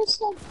Avengers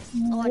team.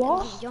 Oh,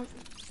 What? no, you don't.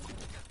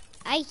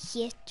 I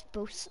hate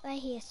both. I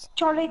hate.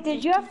 Charlie,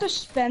 did you have to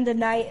spend the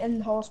night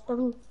in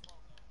hospital?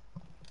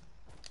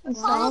 In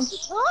France?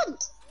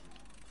 Returned.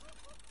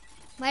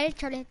 Why did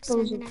Charlie have to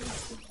Those send are it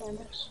out?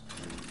 defenders.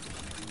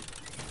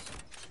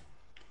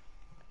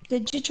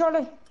 Did you,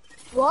 Charlie?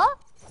 What?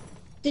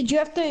 Did you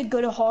have to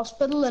go to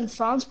hospital in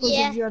France because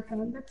Yeah. of your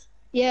appendix?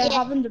 Yeah, it Yeah.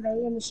 happened to me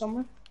in the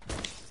summer.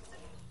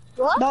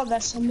 What? Not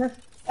this summer.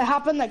 It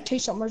happened like 2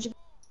 summers ago.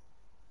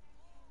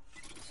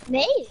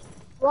 Me?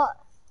 What?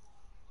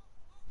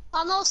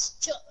 Thanos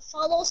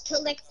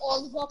killed like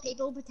all of our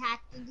people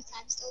protecting the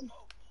time stone.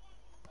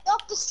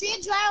 Doctor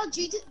Strange, why don't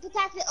you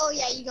protect it? Oh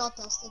yeah, you got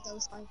dusted, that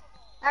was fine.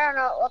 I don't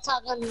know what's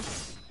happening.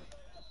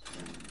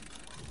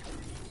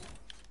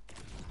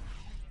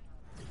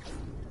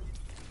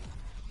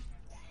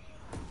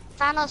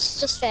 Thanos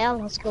just fell.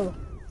 Let's go.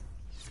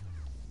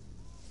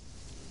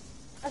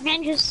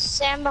 Avengers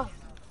Assemble.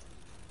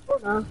 Oh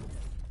no.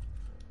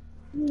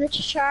 The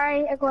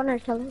Chitauri are going to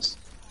kill us.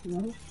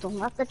 No, don't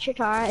let the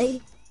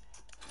Chitauri.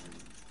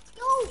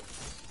 No!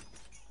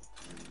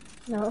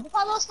 No.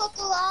 Thanos got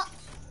the lot.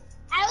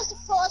 I was the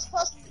first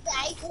person to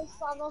die because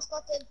Thanos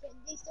got the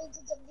Infinity Stones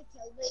and somebody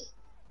killed me.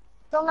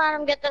 Don't let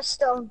them get this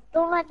stone.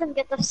 Don't let them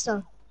get this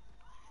stone.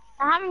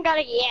 I haven't got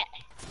it yet.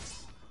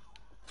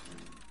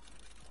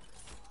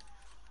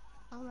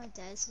 Oh my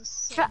days, this is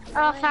so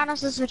Oh,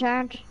 Thanos has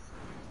returned.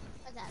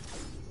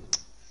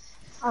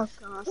 Oh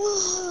god.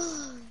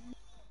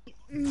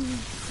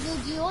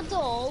 You're the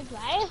old,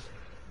 right?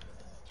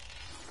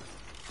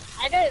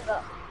 I do,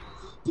 but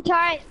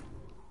Chitauri.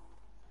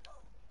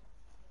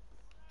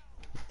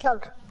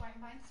 Killed.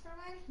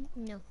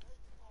 No.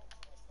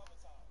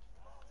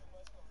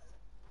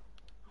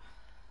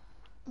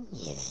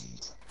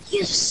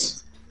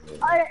 Yes.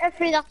 I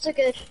feel that's a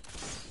good.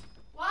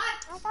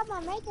 I got my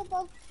makeup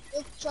on.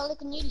 Charlie,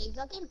 can you leave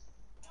that game?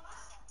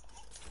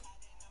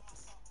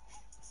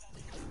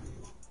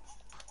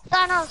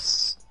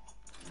 Thanos.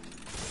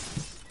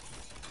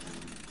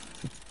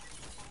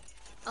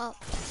 Oh.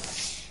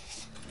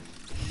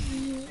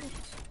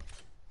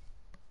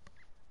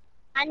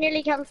 I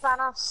nearly killed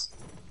Thanos.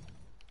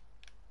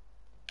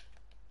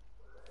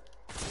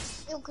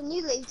 Yo, can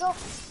you leave that?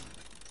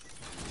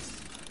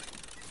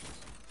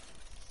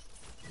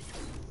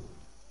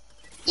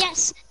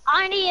 Yes,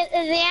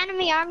 the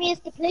enemy army is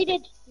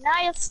depleted.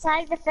 Now it's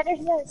time to finish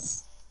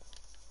this.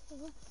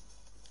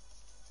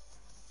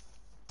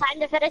 Time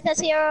to finish this,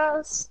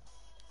 heroes.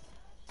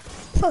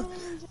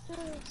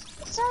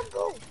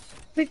 Circle.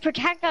 We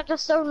protected the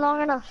stone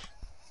long enough.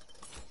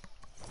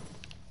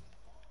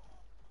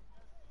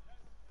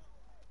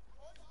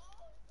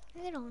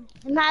 Hold on.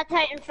 The Mad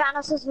Titan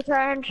Thanos has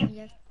returned.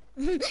 Yeah.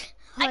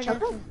 I Hold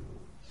killed on. him.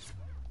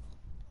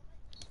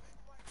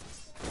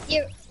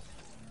 You.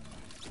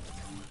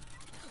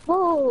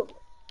 Oh,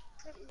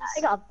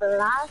 I got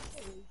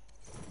blasted.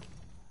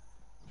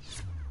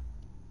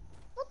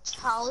 What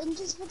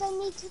challenges would I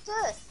need to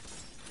do?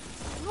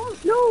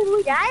 No,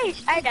 we died.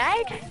 I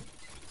died.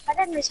 I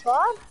didn't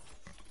respawn.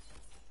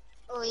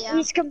 Oh yeah.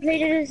 He's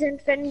completed his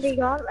Infinity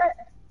Gauntlet.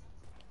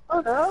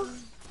 Oh no.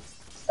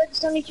 But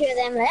there's only 2 of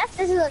them left.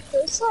 This is a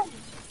close one.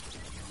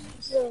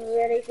 This is a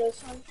really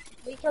close one.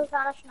 We kill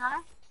Thanos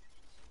now.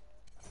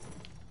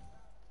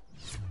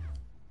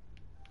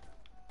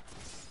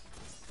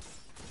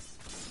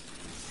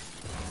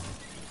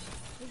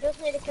 We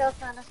just need to kill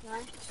Thanos now.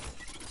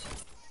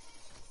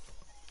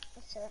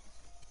 That's it.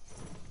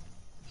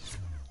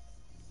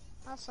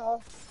 That's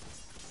all.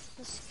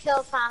 Just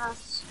kill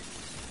Thanos.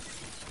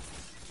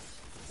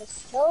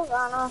 Just kill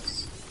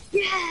Thanos.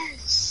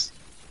 Yes!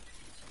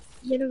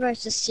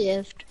 Universe is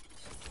saved.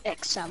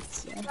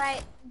 Excelsior.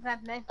 Right,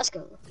 grab me. Let's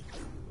go.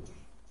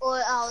 Or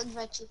I'll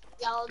invite you.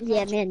 Yeah, I'll invite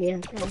Yeah, you. me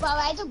and you. But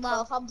I don't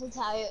know if I'm to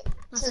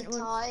Nothing would-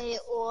 tie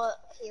or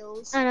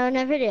heels. I know,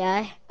 never do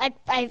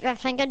I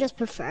think I just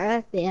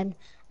prefer being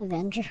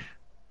Avenger.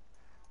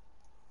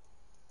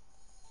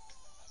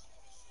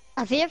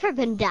 Have you ever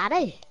been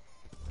daddy?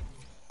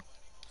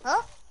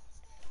 Huh?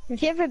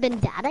 Have you ever been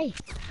daddy?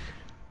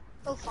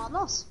 Oh,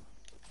 Thanos.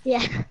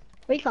 Yeah,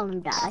 we call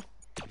him daddy.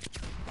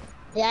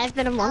 Yeah, I've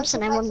been him once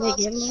and I won the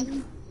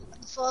game.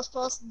 The first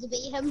person to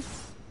beat him.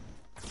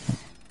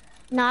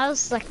 No, I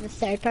was like the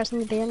third person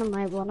to be in and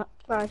I won it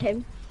for our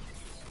team.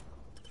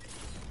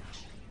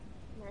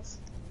 Nice.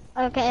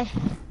 Okay.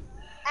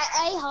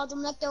 I had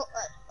him like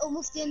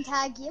almost the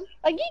entire game.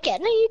 Are you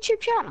getting a YouTube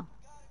channel?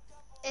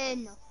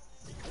 No.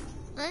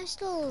 I'm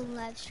still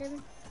live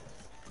streaming.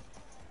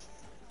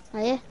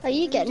 Are you? Are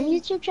you getting a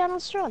YouTube channel,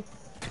 Strawn?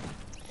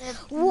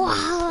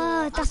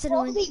 Wow, that's I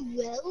annoying. probably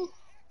will,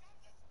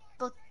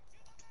 but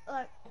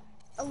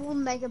I won't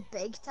make it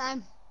big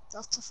time.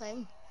 That's the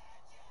thing.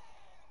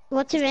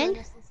 What do you Doing mean?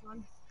 this for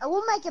fun. I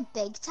won't make it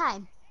big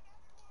time.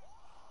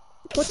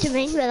 What do you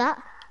mean by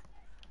that?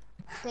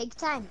 Big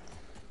time.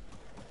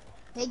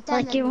 Big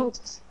time. Like you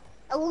won't...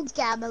 I won't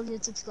get a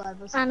million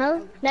subscribers. I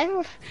know. Never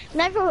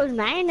was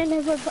mine and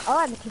never... Oh,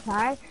 I'm too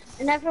tired.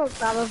 And never was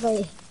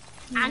probably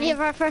any of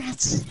our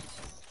firsts.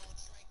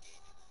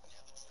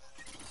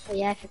 Oh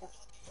yeah, I forgot.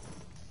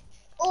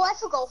 Oh, I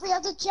forgot we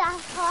had a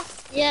jackpot.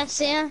 Yes,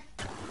 yeah.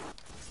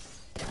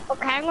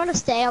 Okay, I'm gonna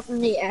stay up in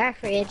the air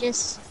for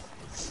ages.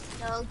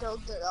 No, don't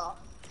do that.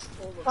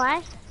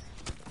 Why?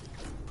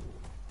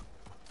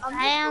 I'm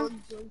I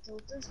am. Don't do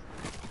this.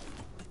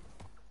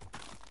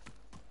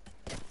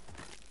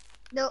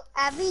 No,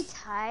 every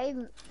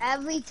time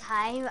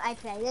I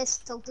play this,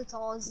 Tilted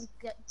Tower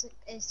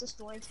is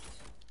destroyed.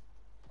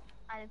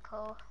 I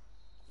call.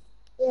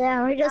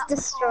 Yeah, we just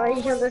destroyed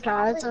each other's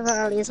towers with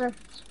our laser.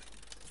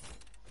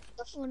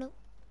 Oh no.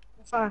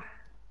 Before.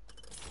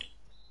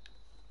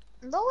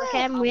 No way.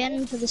 Okay, I'm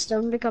waiting for the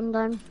stone to come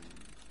down.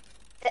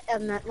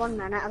 In that 1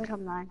 minute, I'll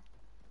come down.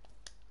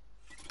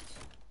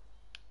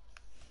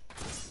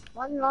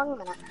 1 long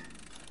minute.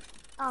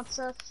 I'm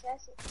so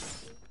stressed.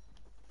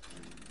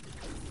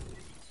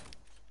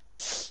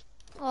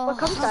 Oh, What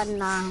comes down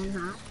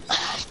now?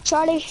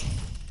 Charlie,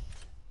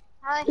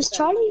 Hi. is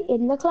Charlie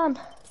in the clan?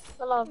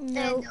 Hello.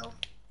 no.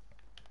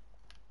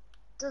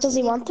 Does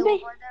he want to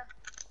be?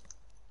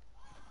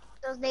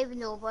 Doesn't even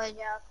know about it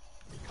yet.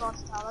 Got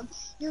to tell him.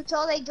 You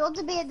told him don't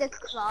to be in the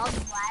club.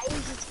 Why?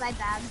 It's my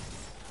bad.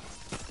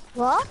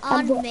 What? On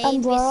And, me,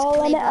 and we're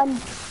all in it. basically,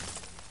 And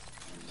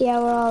yeah,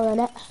 we're all in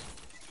it.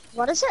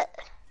 What is it?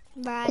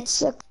 right.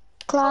 It's a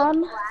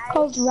clan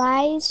called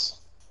Rise.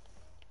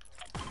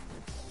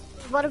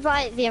 What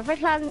about the other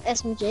clan,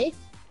 SMG?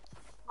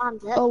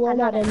 Oh, we're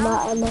not in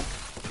that. In it.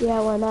 Yeah,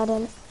 we're not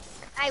in it.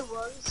 I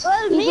was.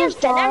 Well, me You and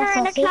just Finn are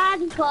in a sausage.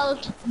 clan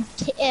called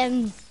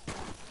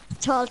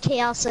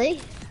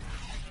TLC.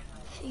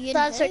 You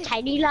That's our know.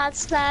 Tiny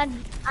Lads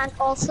clan, and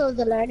also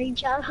the Learning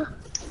Channel.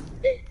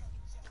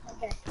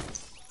 Okay.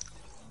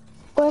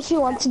 Or if you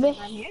want to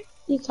be,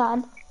 you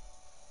can.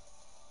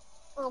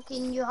 Okay,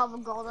 you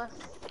haven't got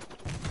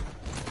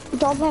it.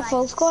 Don't play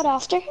full squad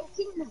after.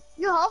 Okay,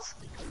 you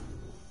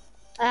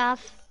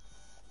have.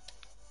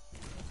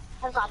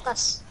 I've got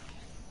this.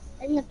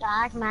 In the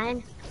bag,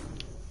 mine.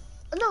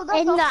 No, that's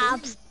In the not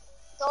abs.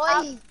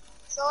 Sorry.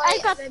 Sorry, I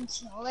got-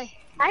 eventually.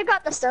 I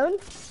got the stone.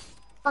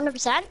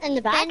 100% in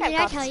the bag. Ben, did I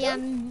got tell the you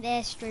stone.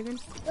 I'm streaming?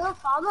 You're a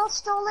fan of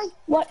Stolly?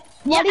 What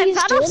Yeah, are you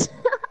doing?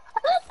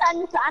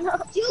 And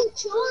Thanos. You,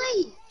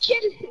 Charlie!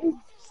 Chill.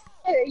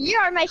 You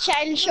are my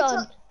child,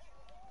 Sean.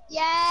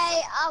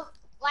 Yay,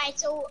 wait,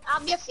 so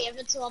I'm your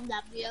favourite, so I'm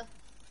not you.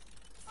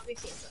 I'm your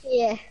favourite.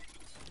 Yeah.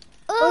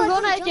 Oh, We're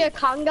gonna do a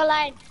conga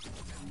line.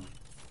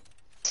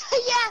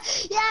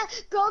 yeah,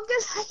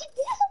 Gonga's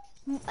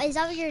is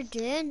that what you're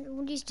doing?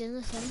 What are you doing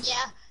this thing?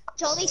 Yeah,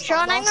 Charlie.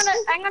 Sean, I'm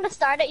gonna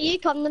start it. You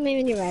come to me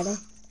when you're ready.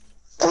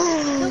 No,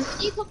 when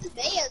you come to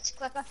me, it's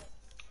quicker.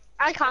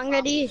 I'll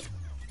conga you.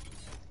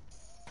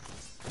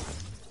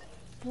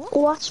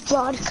 Watch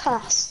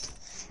broadcast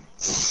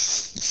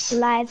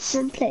live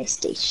from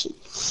PlayStation.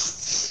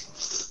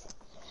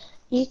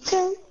 You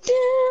can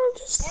build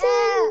a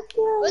Yeah.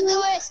 Wait,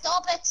 single- wait,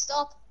 stop it,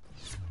 stop.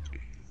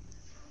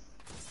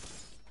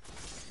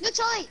 No,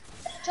 Charlie,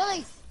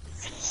 Charlie.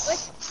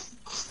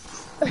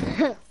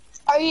 Wait.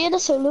 Are you in a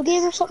solo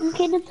game or something,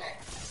 Kaden?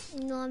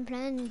 No, I'm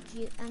playing.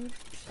 I'm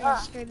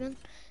streaming.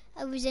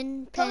 I was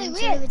in Tell me playing.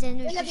 where. I was in.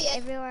 It was Where'll just be it?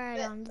 everywhere I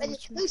landed. Wait,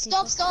 which no, makes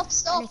stop, me stop, And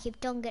stop, I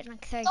keep on getting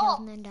like 30 Stop.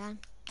 and then down.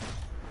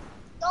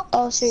 stop.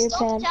 Oh, so you're stop,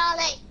 playing.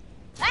 Charlie.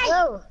 Hey,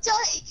 Whoa.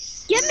 Charlie.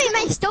 Give me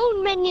my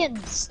stone,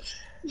 minions.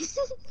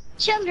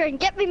 Children,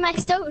 get me my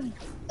stone.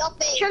 Stop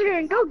it.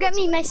 Children, go get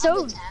me my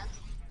stone. Stop.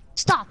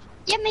 Stop.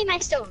 Give me my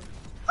stone.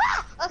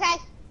 Ah, okay.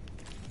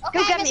 Okay,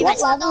 Go get me Mr. What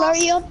my level are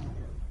you on?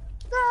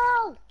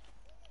 Go.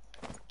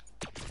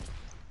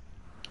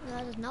 No,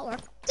 that does not work.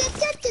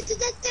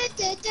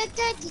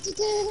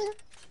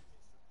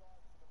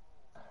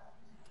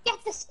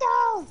 Get the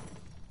stone.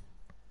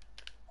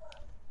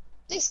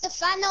 Mr.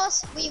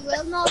 Thanos, we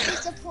will not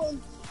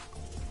disappoint.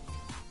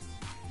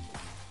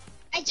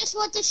 I just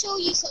want to show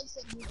you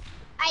something.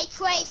 I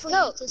pray for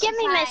No, you to give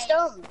me my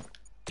survive. stone.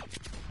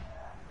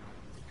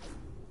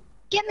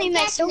 Give me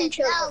my stone, No,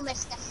 children.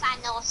 Mr.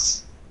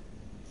 Thanos.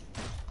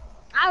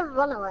 I'll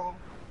run away.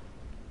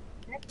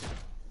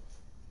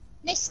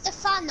 Mr.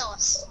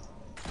 Thanos.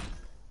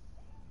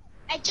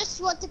 I just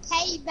want to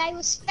pay my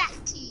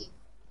respect to you.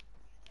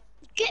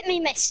 Give me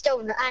my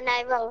stone,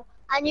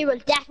 and you will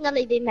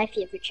definitely be my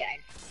favorite child.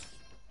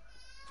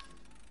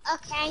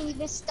 Okay,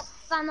 Mr.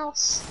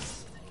 Thanos.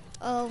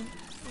 Oh.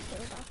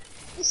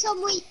 There's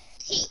some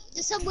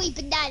wee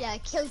banana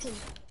killed him.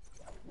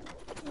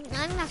 I'm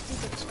gonna have to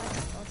do this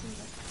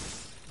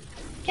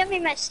right. Give me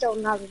my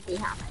stone, I will be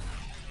happy.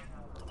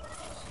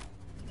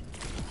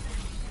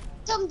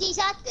 Somebody's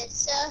at this,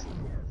 sir.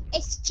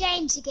 It's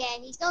James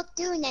again. He's not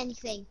doing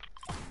anything.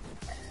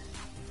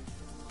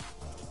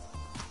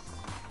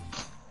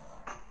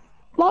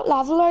 What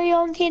level are you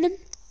on, Keenan?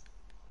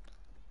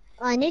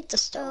 I need the Oh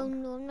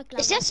stone. no, I'm not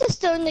Is this the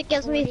stone that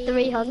gives me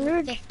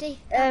 300? 50.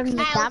 I'll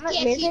Damage,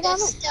 give melee you the damage? I've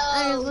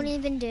stone. only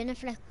been doing it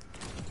for like.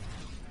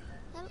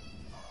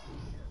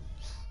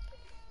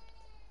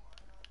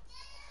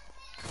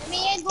 Come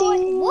here,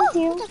 boy. I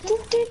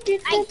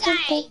I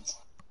died.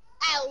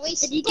 I'll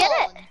respawn. Did you get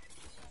it?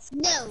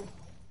 No.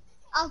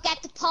 I'll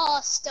get the power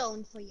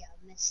stone for you,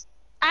 miss.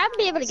 I'll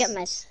be able to get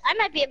I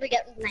might be able to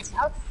get it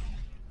myself.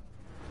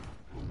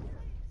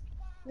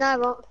 No, I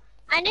won't.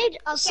 I need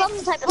some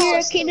type of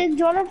Here, stone. Keenan, do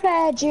you want to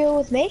play a duel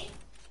with me?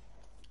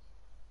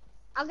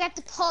 I'll get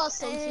the power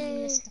stone for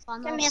you, Mr.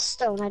 Thanos. Give me a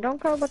stone. I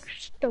don't care what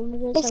stone it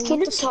is. I Is want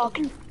Keenan the stone.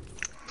 talking?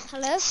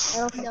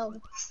 Hello? No.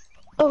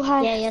 Oh,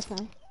 hi. Yeah, yes,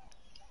 ma'am.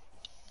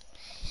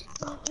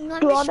 I'm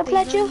not Do you wanna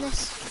play, Jill?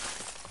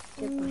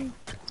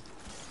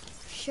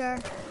 Sure.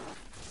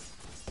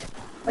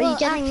 Are you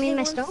giving me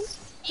my stone?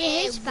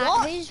 Who's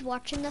what? who's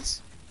watching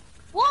this?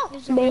 What?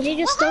 Who's Me on? need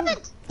a What stone.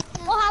 happened?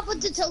 What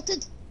happened to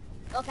Tilted?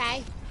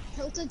 Okay.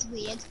 Tilted's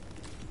weird.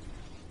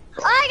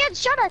 Oh, I got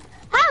shot at.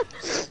 Help!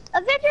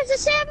 Avengers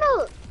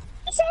Assemble!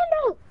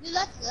 Assemble!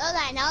 Look,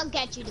 alright, I'll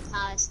get you the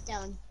power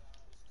stone.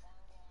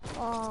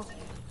 Oh.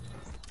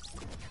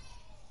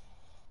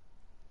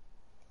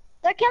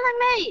 They're killing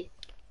me!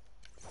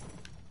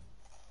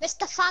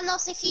 Mr.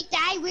 Thanos, if you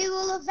die, we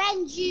will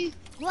avenge you.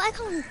 Well, I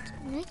can't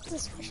make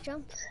this first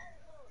jump.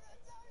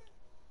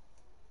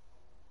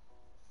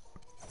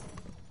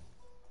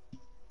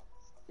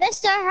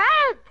 Mr.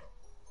 Help!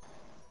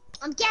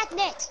 I'm getting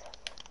it.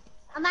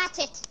 I'm at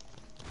it.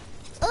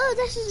 Oh,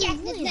 this is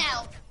Getting it annoying.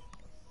 now.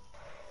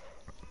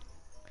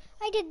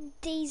 I did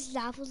these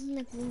levels in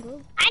like one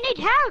go. I need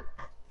help!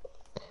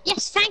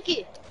 Yes, thank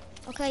you.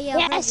 Okay, yeah,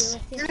 Yes.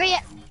 I'll do Three.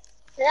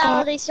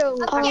 Reality so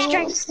I'm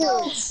getting the strength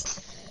stone.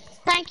 skills.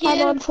 Thank you.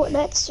 I'm on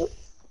Fortnite, so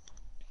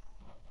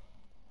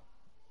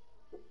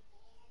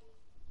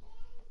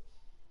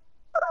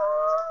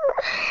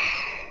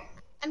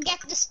I'm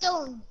getting the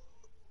stone.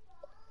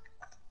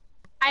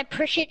 I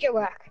appreciate your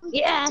work.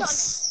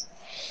 Yes.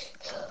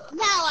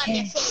 Now I'm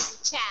your favorite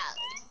child.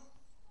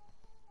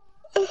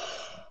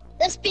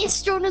 This base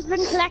stone has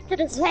been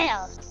collected as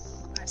well.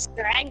 Our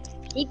strength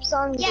keeps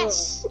on growing.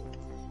 Yes.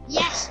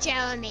 Yes,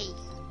 Jeremy.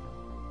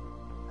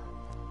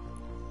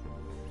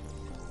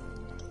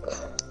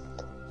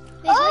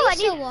 Wait, Oh, how I you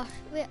still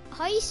wait,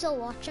 how you still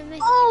watching me?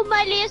 Oh,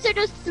 my laser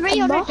does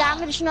 300 not.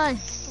 damage now.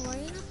 How are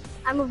you now?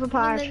 I'm Well,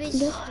 overpowered. maybe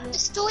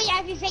Destroy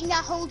everything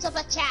that holds up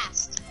a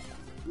chest.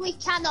 We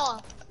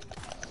cannot.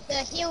 The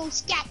hill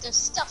scatters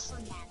stuff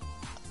from them.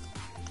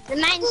 The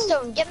Mind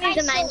Stone. Give me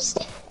the Mind Mind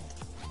Stone. Stone.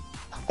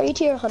 are you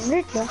tier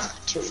 100? No,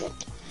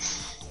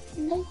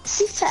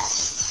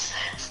 95.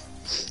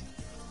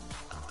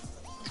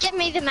 Give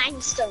me the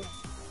Mind Stone.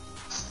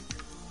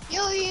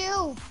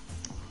 You.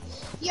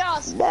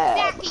 Yes, No.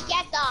 Becky,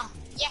 get the.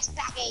 Yes,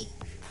 Becky.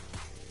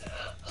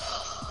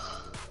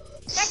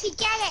 Becky,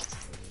 get it.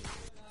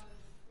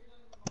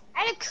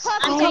 And a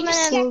cup. I'm I'm coming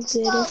so in.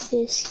 good at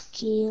this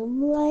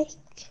game, like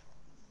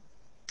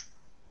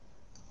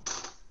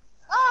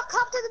Oh,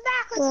 come to the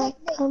back and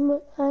take me.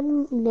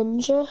 I'm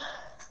ninja.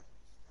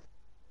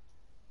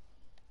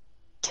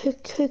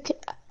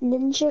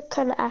 Ninja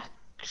can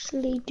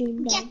actually do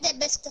 90s. Get it,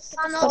 Mr. But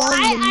Funnel.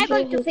 I'm I ninja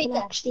will who defeat can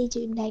that. actually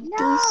do 90s.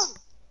 No.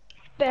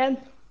 Ben.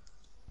 Mr.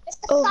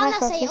 Oh, hi,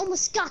 Funnel, I Coffee.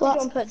 almost got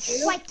What?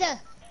 it. Right there.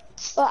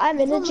 Well, I'm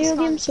in a Almost duel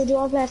got game, it. so do you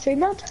want to play a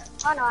 3-man?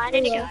 Oh no, I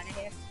need to get out of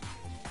here.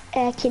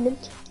 Keenan.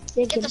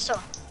 Yeah, Get Keenan. the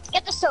stone.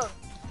 Get the stone.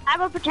 I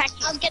will protect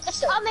you. Get the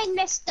stone. Come in,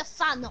 Mr.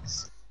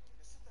 Thanos.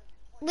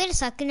 wait a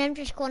second, I'm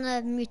just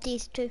gonna mute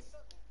these two.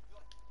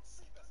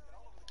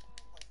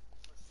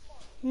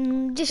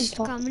 Just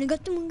talk. come and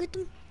get them. Where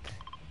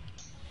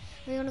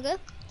you wanna go?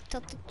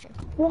 Top the tree.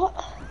 What?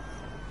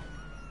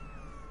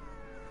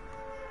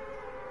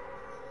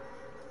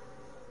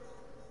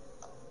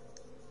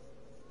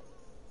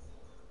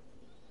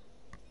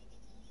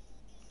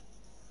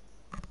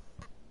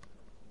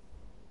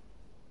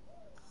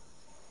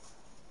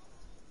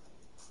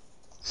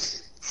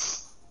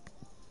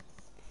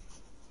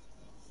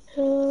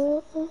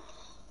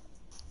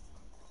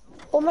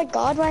 my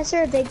god, why is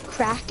there a big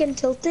crack in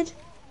Tilted?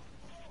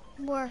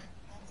 Where?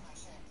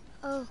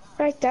 Oh.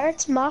 Right there,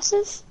 it's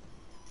massive.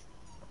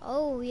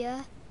 Oh,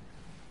 yeah.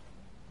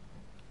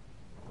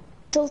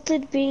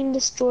 Tilted being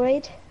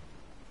destroyed.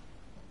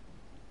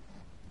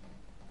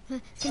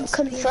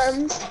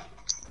 Confirmed.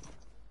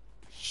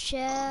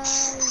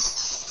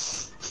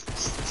 Shells.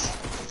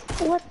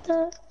 What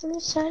the? On the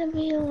side of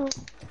me.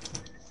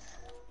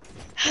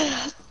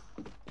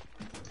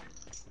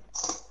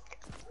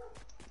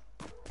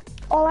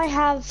 All I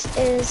have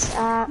is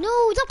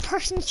No, that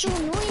person's so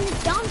annoying.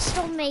 It danced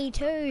on me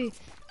too.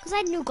 Because I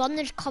had no gun,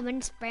 they just come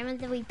and spray me with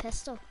the wee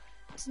pistol.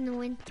 It's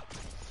annoying.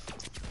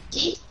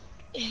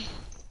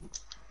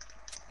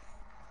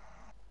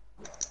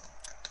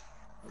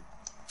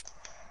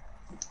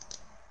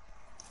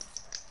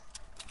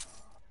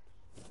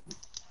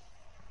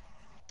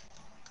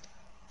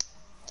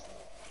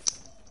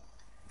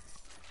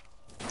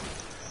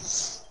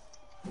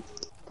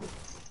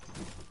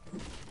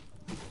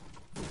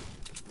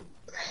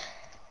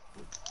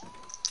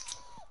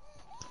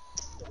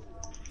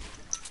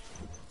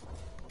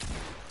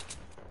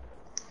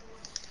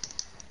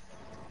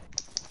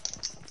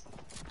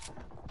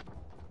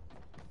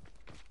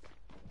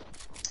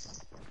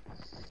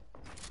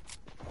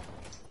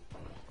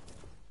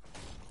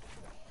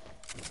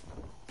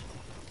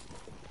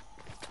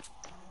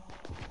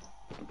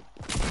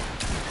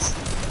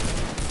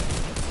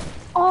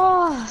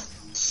 Oh,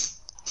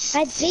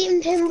 I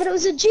beamed him, but it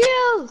was a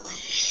duo.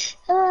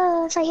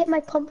 If I hit my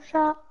pump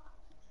shot,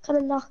 kind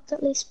of knocked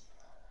at least.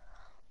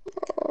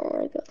 Oh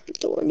my god, I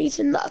don't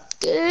even that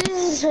good.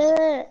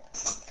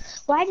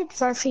 Why did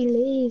Murphy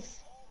leave?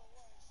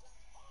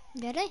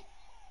 Did I?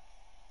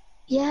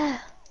 Yeah.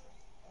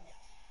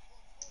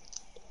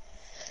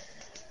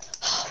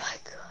 Oh my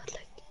god,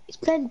 like he's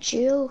playing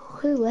duo.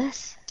 Who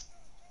with?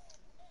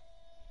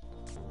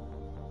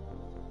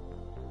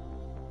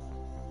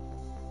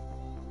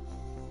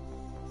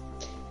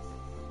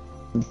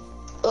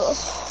 Ugh.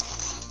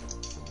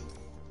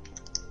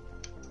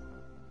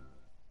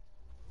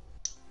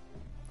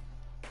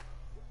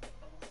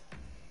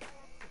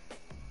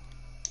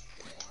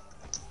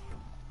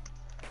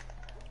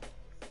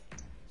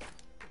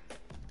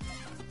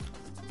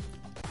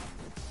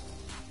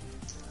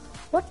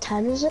 What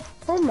time is it?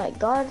 Oh my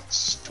god,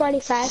 it's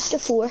 25 to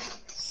 4.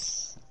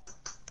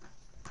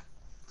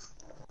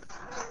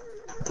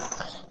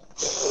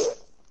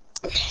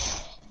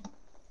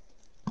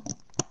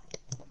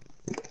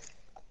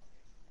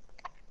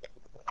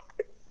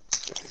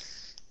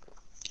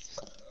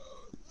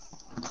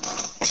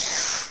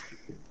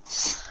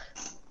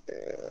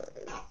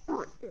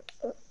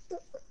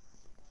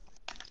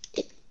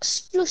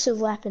 Explosive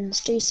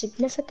weapons do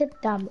significant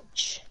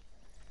damage.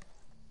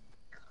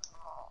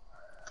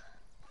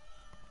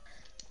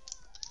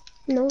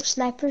 No,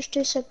 snipers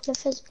do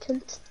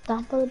significant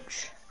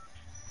damage.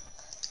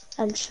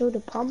 And so do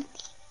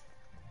pumps.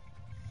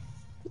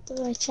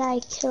 Which I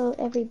kill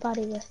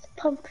everybody with the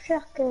pump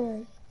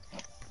shotgun.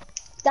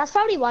 That's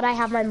probably what I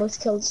have my most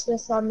kills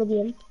with on the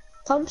game.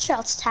 Pump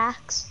shots,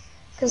 tacs.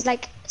 Cause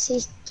like,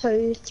 see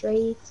 2,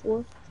 3,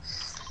 4.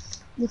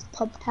 With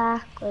pump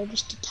tac or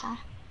just attack.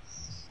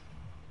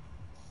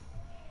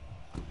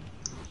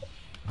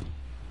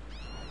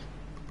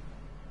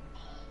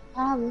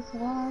 I was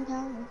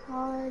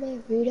hard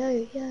every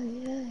day,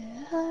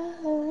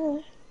 yeah.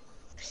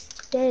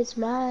 Today's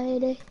my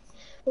day,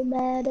 no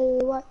matter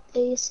what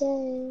they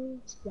say,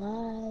 it's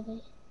my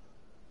day.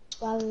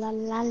 La la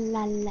la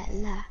la la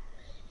la,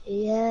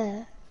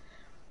 yeah.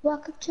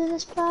 Welcome to the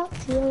spot,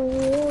 feeling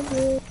real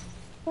good.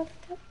 I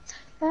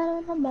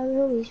don't know, my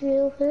room is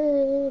real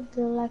good.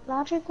 Feel like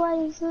logic, why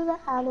you feel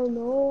that? I don't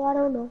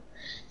know.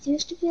 It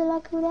used to feel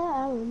like who that,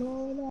 I don't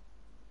know.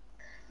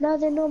 Now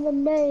they know my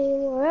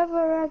name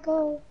wherever I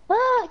go. Ah,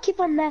 I keep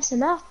on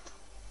messing up.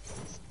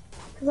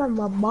 Cause I'm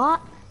a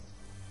bot.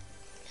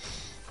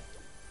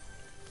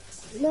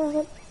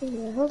 No,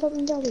 hold up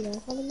and down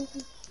there.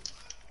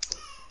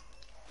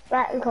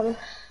 Right, I'm coming.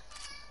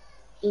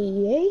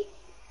 Yay.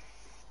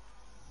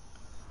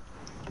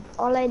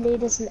 All I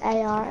need is an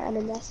AR and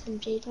an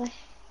SMG, boy.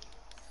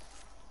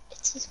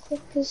 It's as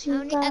quick as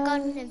you can. I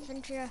got an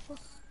infantry rifle.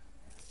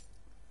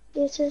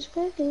 It's as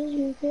quick as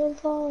you can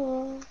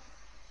fall.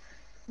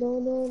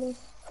 No.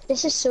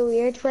 This is so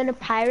weird. When a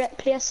pirate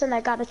place and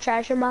I got a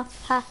treasure map.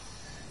 Ha.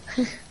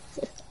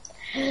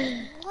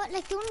 What?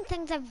 Like the only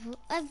things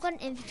I've got an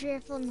infantry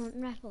rifle and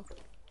hunting rifle.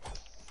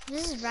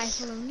 This is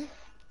rifle only.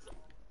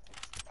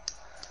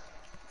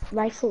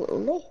 Rifle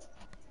only?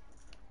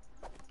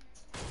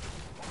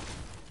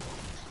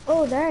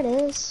 Oh, there it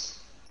is.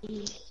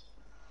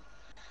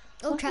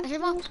 Oh, treasure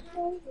map.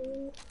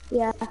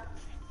 Yeah.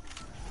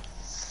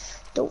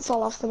 Don't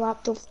fall off the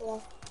map. Don't fall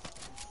off.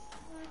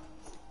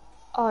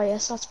 Oh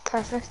yes, that's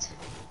perfect.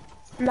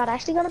 I'm not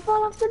actually gonna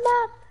fall off the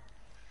map.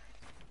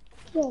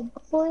 Yeah,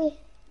 boy.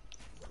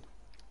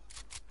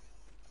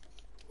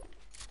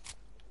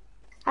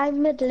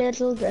 I'm a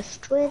little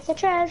drift with a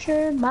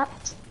treasure map.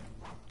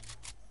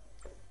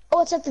 Oh,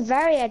 it's at the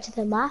very edge of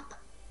the map.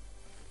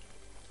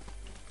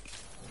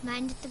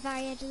 Mine's at the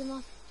very edge of the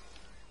map.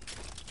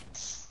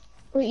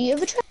 Wait, you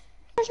have a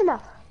treasure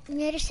map?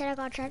 You just said I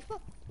got a treasure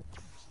map.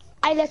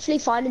 I literally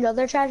found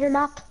another treasure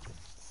map.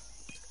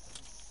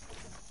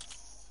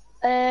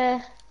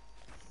 Oh,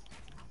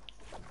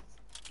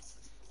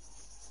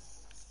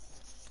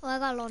 I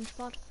got a launch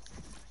pod.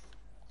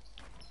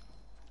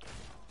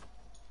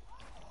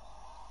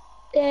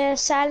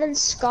 Silent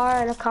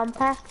Scar and a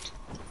compact.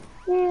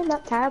 Yeah,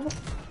 not terrible.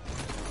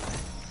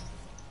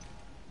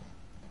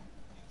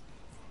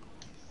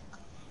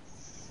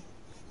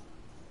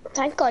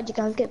 Thank God you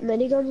can't get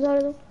miniguns out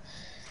of them.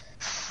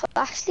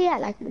 Actually, I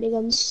like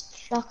miniguns,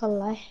 not gonna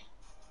lie.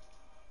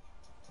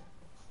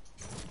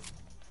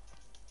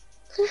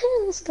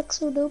 This looks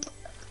so dope.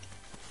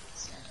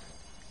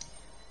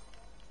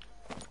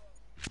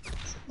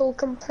 Will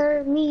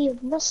compare me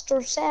with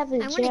Mr.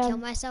 Savage I'm gonna kill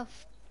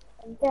myself.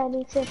 and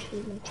Danny Fisher,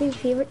 my two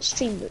favorite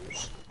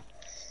streamers.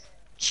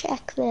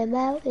 Check them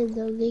out in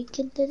the link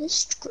in the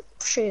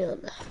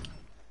description.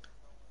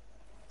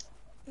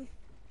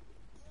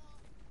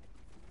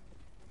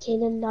 Okay,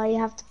 then now you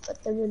have to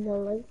put them in the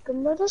link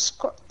in the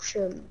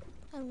description.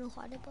 I don't know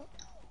how to put.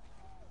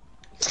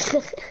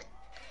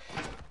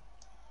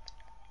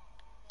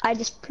 I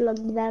just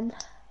plugged them.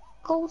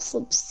 Go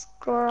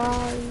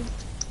subscribe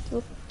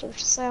to Mr.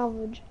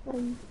 Savage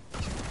and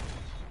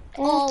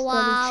Oh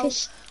wow.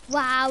 Fish.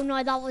 Wow,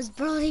 no, that was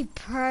bloody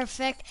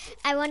perfect.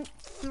 I went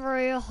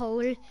through a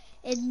hole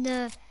in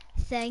the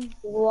thing.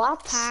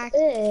 What? Part.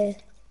 Eh.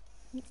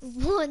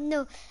 What?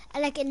 No,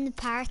 like in the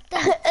part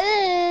thing.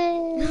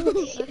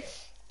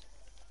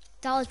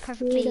 That was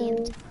perfectly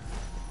aimed.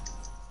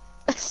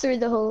 Through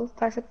the hole.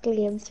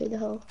 Perfectly aimed through the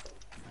hole.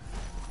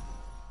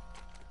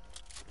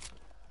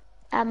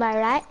 Am I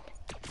right?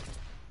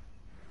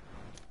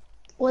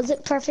 Was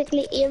it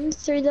perfectly aimed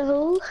through the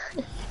hole?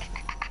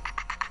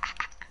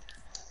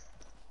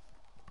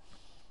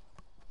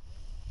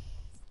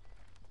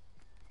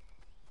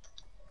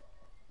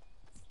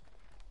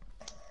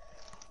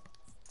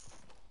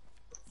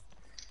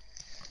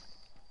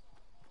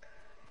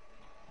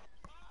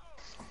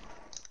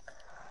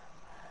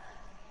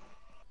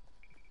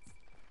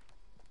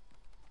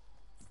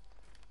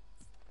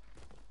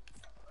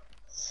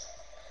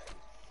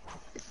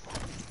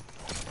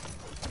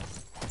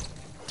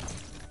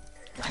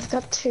 I've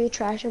got 2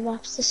 treasure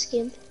maps this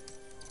game.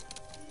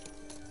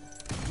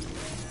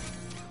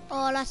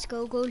 Oh, let's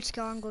go. Gold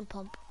scar and gold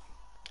pump.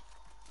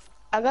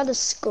 I got a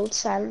gold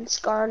silent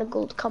scar and a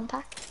gold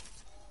compact.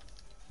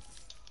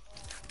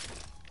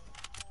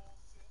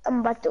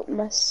 I'm about to open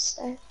this.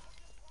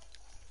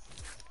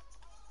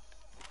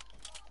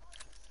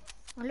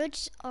 Our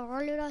loads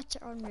are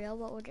unreal,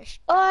 but we're just...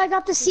 Oh, I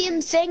got the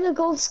same thing, a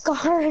gold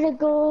scar and a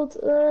gold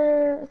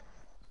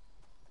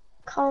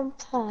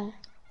compact.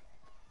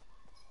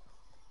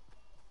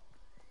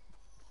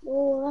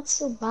 Oh, that's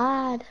so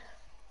bad.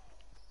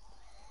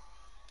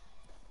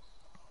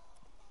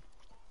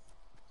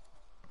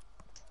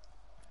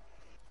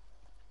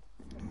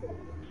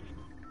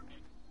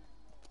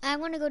 I'm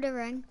gonna go to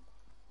ring.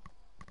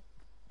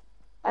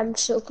 I'm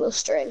so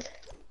close to ring.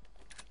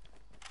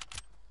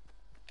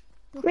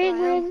 Look Ring,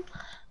 around. ring.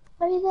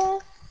 Are you there?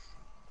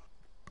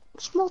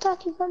 Small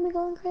talk, you got me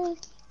going crazy.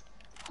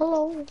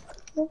 Hello,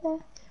 you there?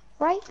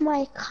 Write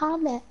my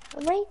comment.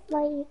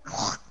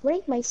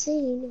 Rate my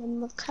scene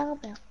in the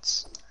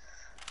comments.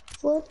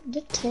 4 to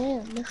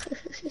 10.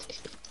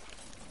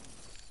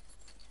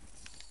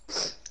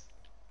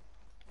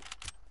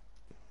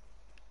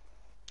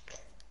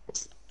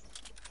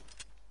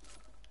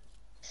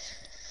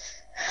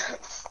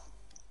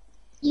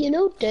 You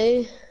know,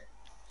 dude.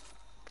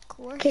 Of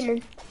course.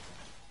 Cocaine.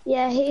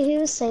 Yeah, he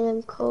was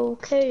singing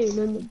cocaine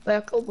in the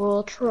back of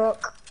a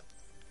truck.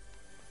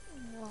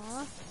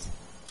 What?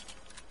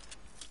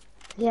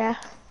 Yeah,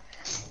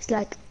 it's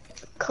like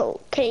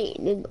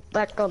cocaine in the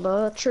back of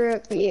the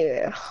truck.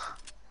 Yeah.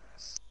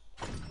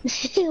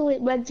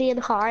 With Wednesday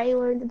and Harry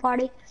were in the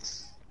party.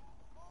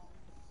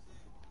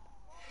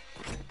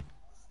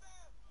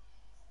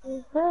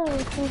 It's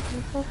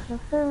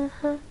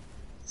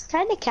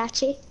kind of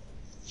catchy.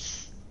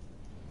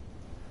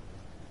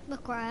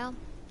 McGrail.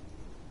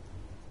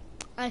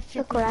 I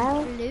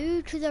McGrail?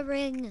 flew to the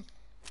ring.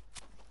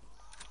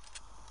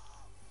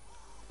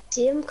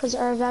 Same, because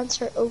our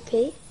events are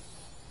OP.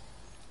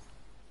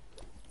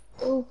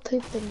 Oh,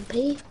 poop and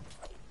pee.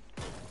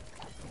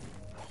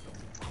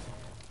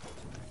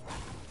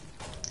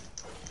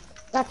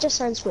 That just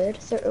sounds weird.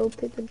 They're all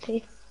poop and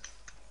pee.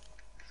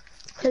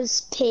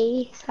 Because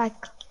pee, like,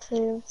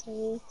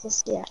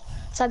 just, yeah.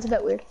 Sounds a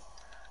bit weird.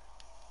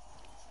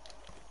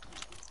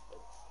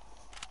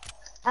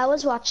 I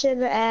was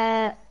watching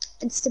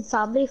Instant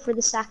Family for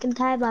the 2nd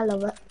time. I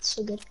love it. It's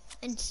so good.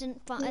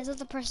 Instant. Is that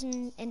the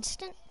person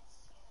instant?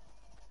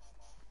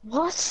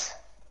 What?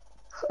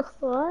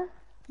 What?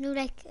 No,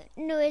 like,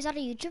 no, is that a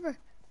YouTuber?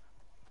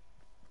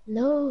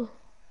 No.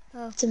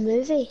 Oh. It's a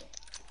movie.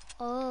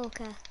 Oh,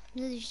 okay.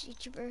 No, there's a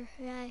YouTuber.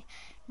 Yeah, I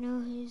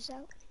know who's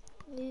out.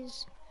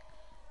 His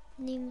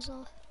name's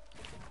off.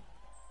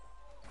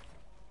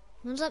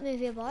 When's that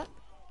movie about?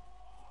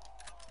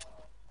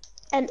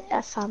 and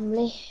a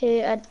family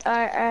who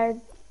are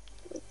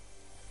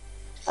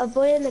a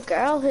boy and a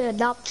girl who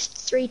adopt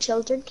 3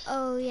 children.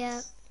 Oh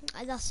yeah,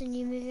 that's a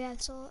new movie I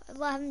saw.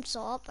 Well, I haven't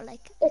saw it, but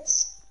like,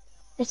 It's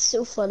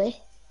so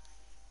funny.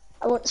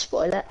 I won't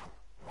spoil it.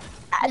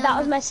 No, That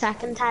was my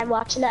second time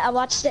watching it. I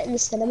watched it in the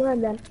cinema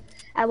and then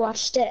I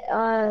watched it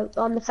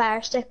on the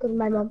Fire Stick with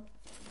my mum.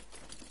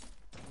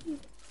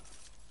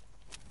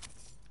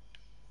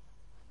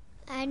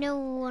 I know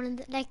one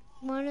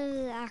of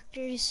the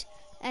actors.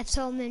 I've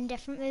saw him in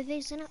different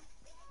movies in it.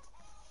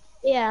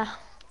 Yeah.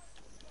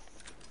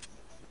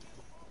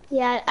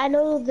 Yeah, I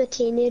know the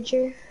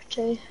teenager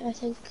too. I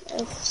think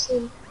I've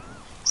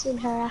seen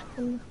her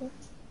acting before.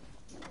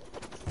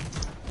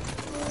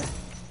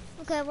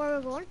 Okay, where are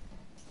we going?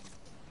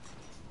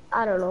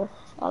 I don't know.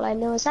 All I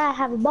know is I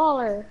have a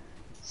baller.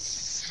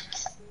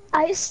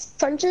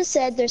 Frontier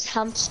said there's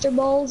hamster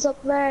balls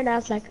up there, and I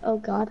was like, oh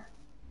god.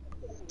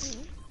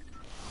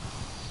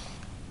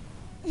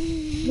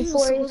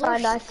 Before you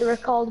found out they were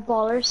called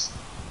ballers.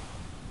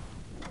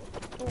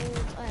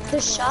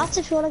 There's shots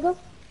if you want to go.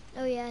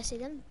 Oh yeah, I see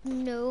them.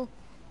 No,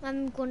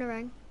 I'm going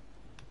around.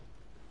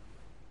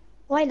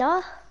 Why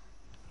not?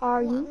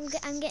 Are Well, you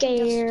I'm getting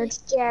scared,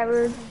 dusty.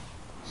 Jared?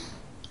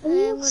 Are I'm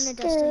you gonna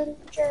scared,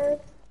 Jared?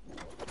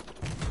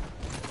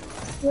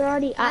 You're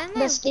already at I'm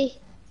Dusty.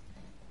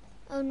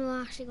 Oh no,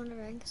 I'm actually going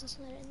around because it's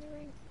not in the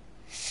ring.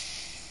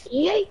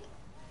 Yay!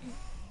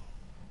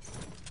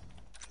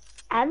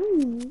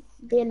 I'm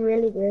being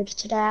really weird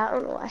today. I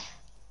don't know why.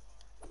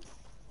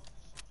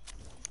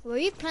 Were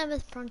you playing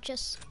with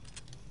Prunchus?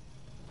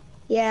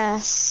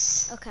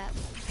 Yes. Okay.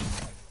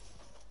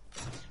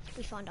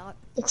 We found out.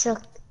 It's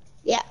a.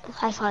 Yeah,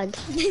 I find.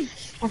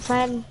 I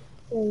find.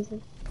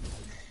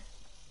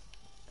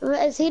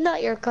 Is he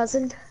not your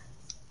cousin?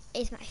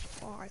 He's my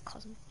far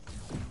cousin.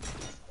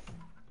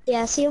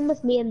 Yeah, see him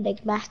with me and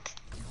Big Mac.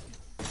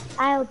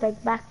 I'll Big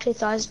Mac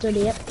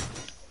 2008.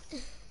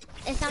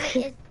 It's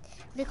not.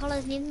 They call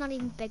his name not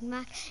even Big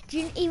Mac.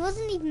 He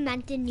wasn't even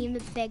meant to name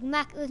it Big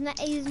Mac.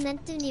 He was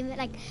meant to name it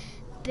like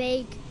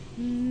Big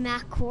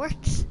Mac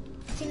Works.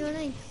 Do you know what I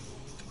mean?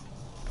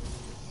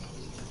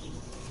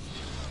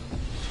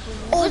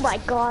 Oh my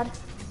god.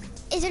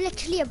 Is there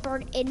literally a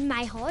bird in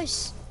my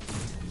house?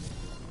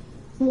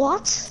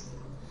 What?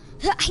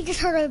 I just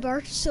heard a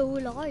bird so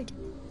loud.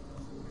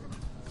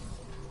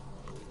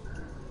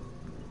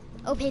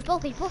 Oh, people.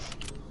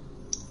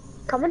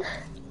 Coming?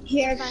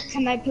 Here,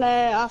 can I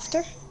play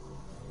after?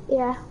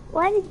 Yeah.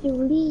 Why did you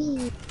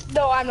leave?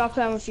 No, I'm not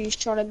playing with you,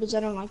 Charlie, because I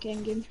don't like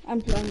in-game.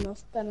 I'm playing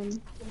with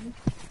Ben.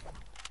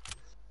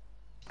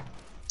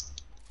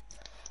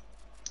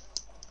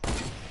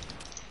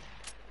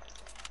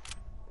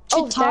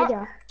 Oh, there you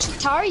are.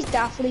 Chitari's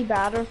definitely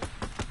better.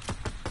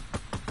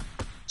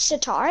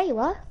 Shatari,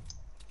 what?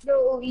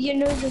 No, you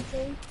know the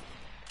thing.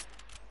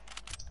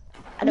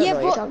 I don't know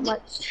but what you're talking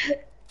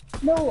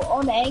about. no,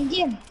 on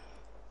in-game.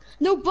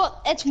 No,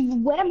 but it's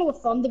way more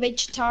fun to be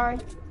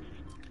Chitari.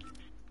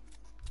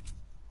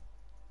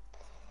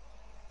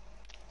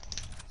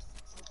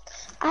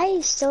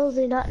 I still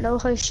do not know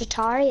who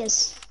Shatari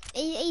is.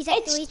 He's It's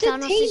actually the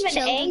Thanos' team in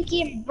children.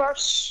 in-game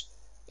versus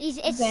It's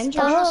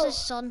Avengers. Thanos'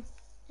 son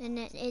and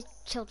his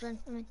children.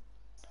 I mean,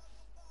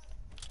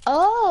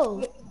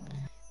 Oh!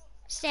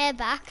 stay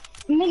back.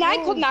 I mean, I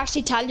couldn't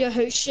actually tell you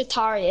who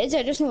Shatari is.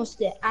 I just know it's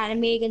the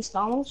anime against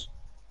Thanos.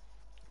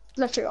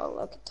 Literally all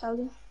I could tell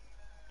you.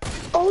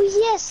 Oh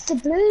yes, the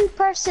blue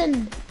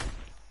person.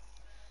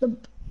 The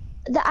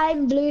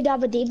I'm blue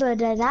dabba deeba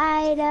da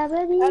da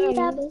dabba dee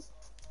dabba.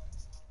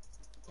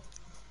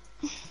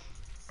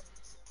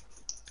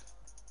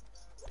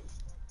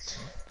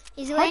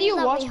 He's How do wearing you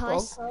a watch lovely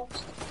house.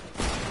 Broadcast?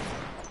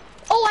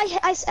 Oh,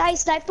 I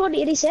sniped one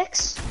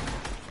 86.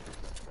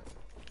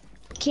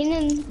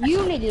 Keenan, you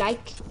only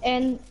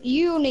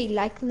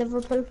like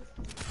Liverpool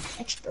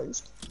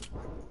exposed.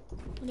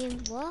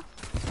 What?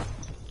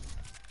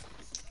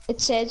 It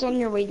says on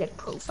your like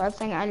profile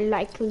thing, I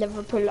like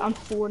Liverpool on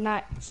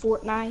Fortnite.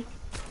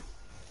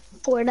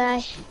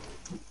 Fortnite.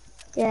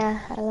 Yeah,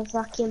 I love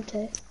that game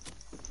too.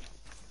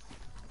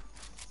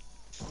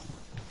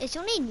 It's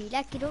only new,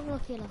 like, you don't know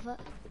if you love it.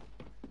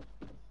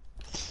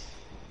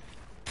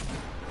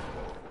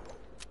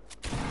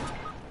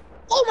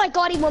 Oh my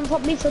god, he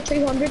one-pumped me for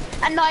 200,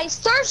 and now he's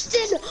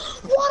Thurston!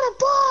 What a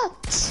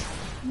bot!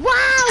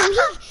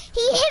 Wow!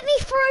 he hit me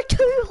for a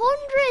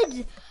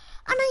 200!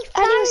 And I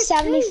And he was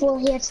fired 74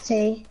 hits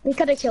too. We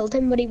could have killed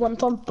him, but he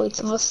one-pumped both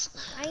of us.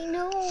 I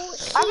know.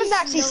 I haven't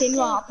actually seen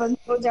what happened,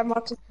 but I'm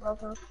watching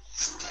Brother.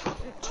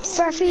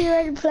 Furphy, you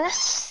ready to play?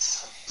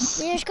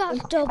 You just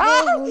got double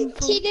Oh, one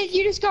pump. Keenan,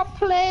 you just got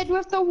played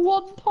with the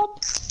one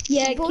pump.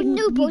 Yeah, But Keenan,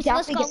 no, you both of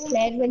us definitely got get one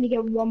played when you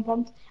get one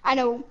pump. I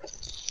know.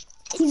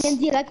 Keenan,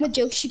 do you like my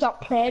joke? She got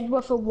played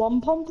with a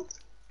one pump.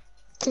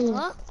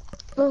 What?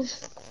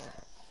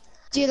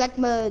 Do you like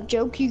my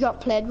joke? You got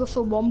played with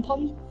a one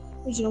pump.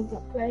 Because you don't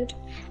get played.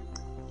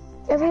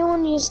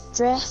 Everyone used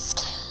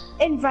drift.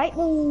 Invite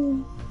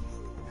me.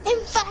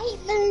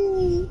 Invite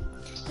me!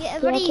 Yeah, Yeah,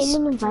 everybody's can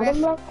you invite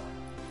him, like?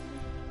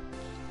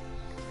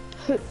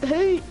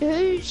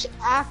 Who's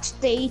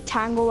XD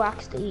Tango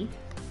XD?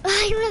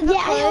 I don't know. Yeah,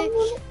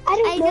 I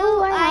don't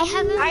know. I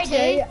haven't. I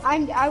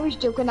do. I was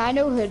joking. I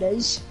know who it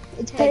is.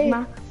 It's Who? Big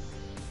Mac.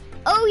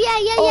 Oh yeah.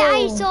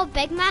 I Oh. saw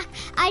Big Mac.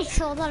 I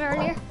saw that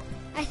earlier.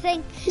 I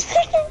think.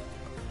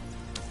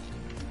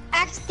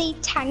 XD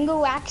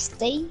Tango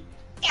XD.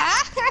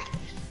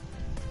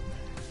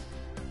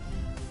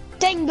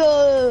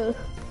 Tango.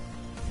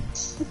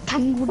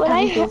 Tango When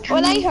I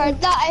Tango.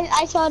 heard that,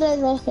 I thought of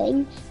the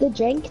thing, the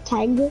drink,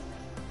 Tango.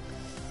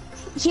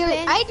 Here,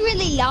 I'd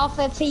really laugh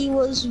if he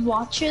was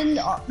watching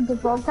the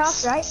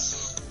broadcast, right?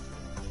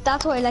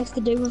 That's what he likes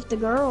to do with the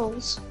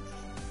girls.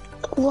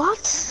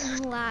 What?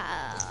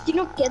 Wow. Do you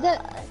not get it?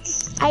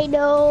 I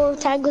know,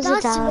 Tango's a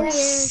That's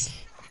dance. weird.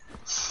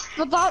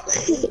 But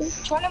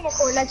that, Charlie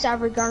McCoy likes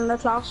every girl in the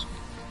class,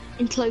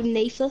 including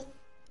Aoife.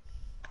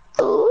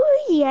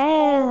 Oh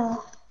yeah.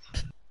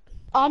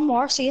 And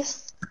Marcia.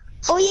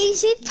 Oh yeah,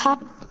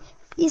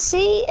 you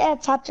see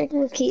Patrick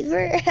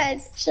McKeever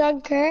and Sean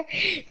Kerr,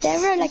 they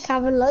were like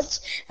having lunch,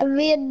 and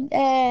me and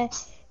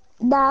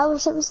Now or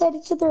something said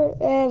each other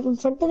in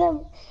front of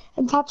them,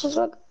 and Patrick's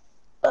like,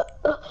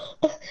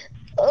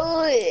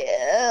 oh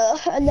yeah,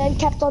 and then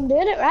kept on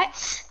doing it, right?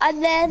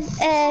 And then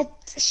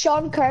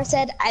Sean Kerr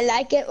said, I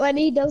like it when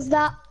he does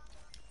that.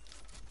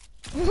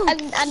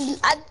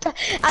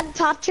 and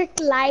Patrick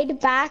lied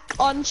back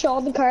on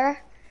Sean Kerr.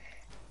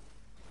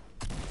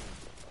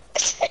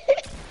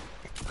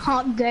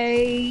 Hot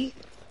gay.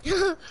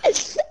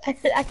 I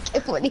like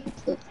it when he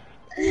does.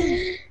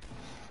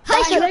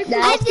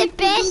 I'm the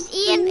best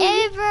Ian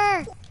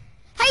ever.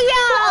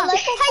 Hiya!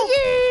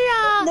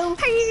 No.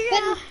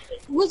 Hiya!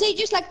 Was he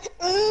just like,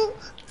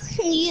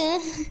 yeah?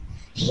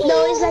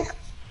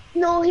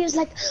 No, he was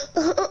like,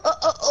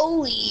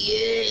 oh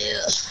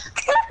yeah.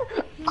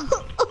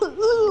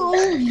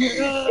 Oh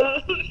yeah.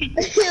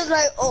 He was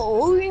like,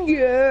 oh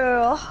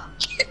yeah.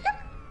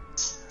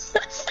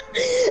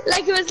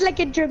 Like it was like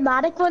a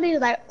dramatic one. He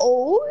was like,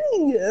 oh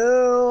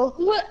yeah.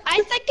 Well,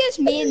 I think it's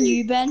me and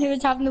you, Ben, who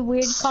was having a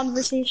weird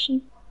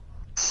conversation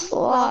last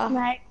Wow.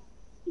 night.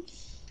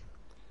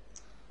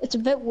 It's a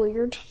bit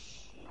weird.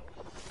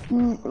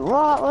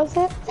 What was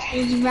it? It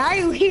was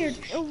very weird.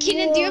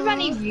 Keenan, do you have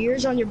any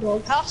viewers on your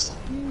broadcast?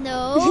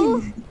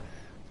 No.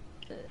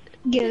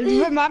 Good.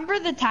 Remember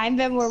the time,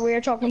 Ben, where we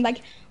were talking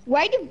like,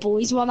 why do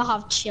boys want to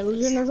have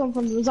children or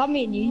something? Was that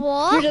me and you?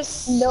 What? We're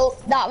just, No,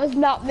 that was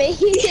not me.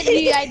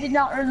 I did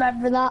not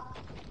remember that.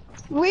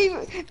 me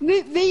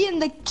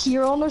and the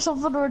Kieran or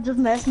something were just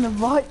messing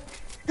about.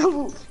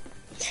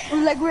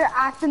 Like we were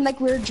acting like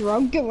we were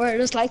drunk and we were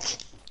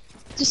just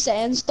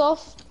saying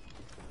stuff.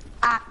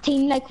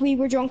 Acting like we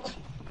were drunk.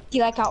 Do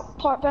you like that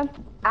part, Ben?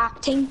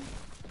 Acting.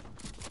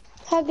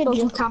 How could But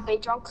we you? can't be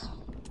drunk.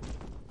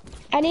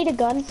 I need a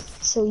gun.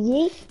 So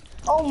ye.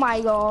 Oh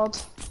my god.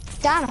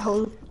 Down a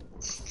hole.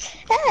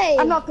 Hey.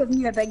 I'm not giving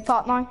you a big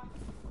pot now.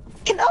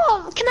 Can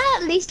I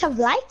at least have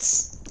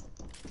lights?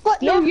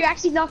 What? No, Yeah. you're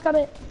actually not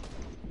gonna.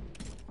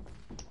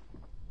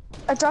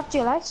 I dropped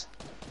you a light.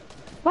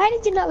 Why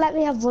did you not let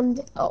me have one?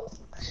 Oh,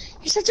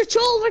 you're such a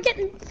troll. We're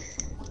getting.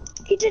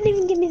 You didn't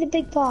even give me the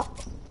big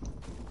pot.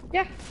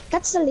 Yeah.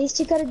 That's the least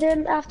you could have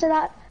done after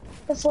that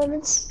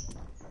performance.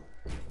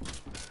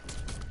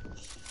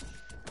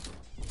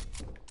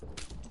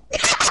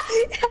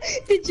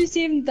 Did you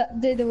see him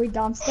do the wee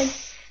dance thing?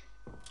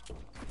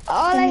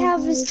 All I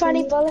have is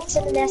 20 bullets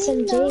and an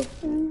SMG.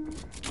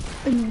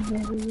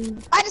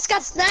 I just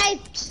got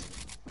sniped.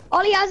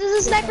 All he has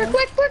is a sniper.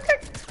 Quick, quick,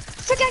 quick.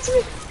 Quick,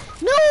 me.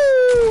 No!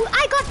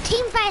 I got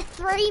teamed by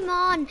 3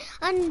 man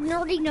and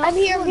nearly no. I'm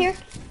here.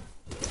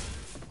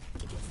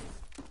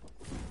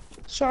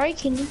 Sorry,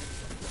 can you?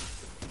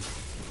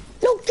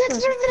 No,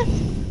 that's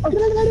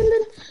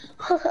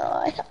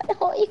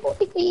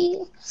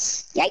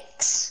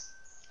Yikes.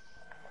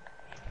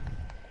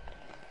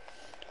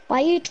 Why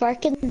are you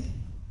twerking?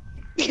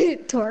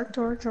 Torque.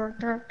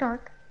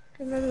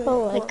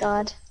 Oh my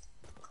god.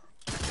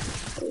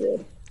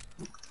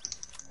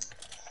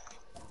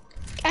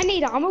 I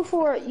need ammo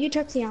for it. You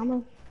took the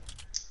ammo.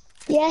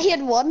 Yeah, he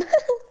had one.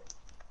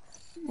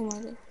 Oh my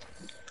god.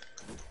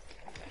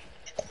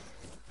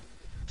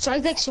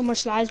 Sounds like so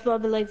much lies, but I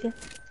believe you.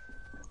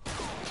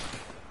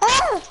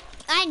 Ah!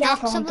 I Yeah,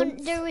 knocked found someone.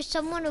 There was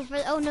someone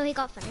over. Oh no, he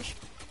got finished.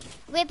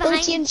 Way Oh,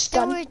 behind. changed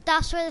gun.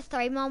 That's where the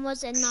 3 man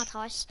was in that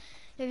house.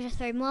 There was a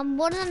 3 man.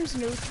 One of them's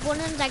no. One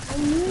of them's like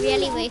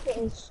really weak.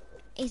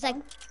 He's like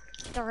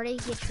 30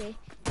 HP.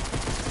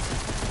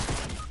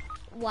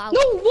 Wow.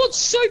 No, what's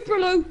super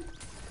low?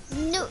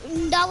 No,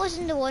 that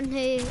wasn't the one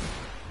who.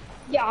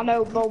 Yeah, I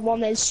know, but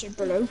one is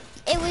super low.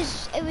 It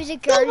was a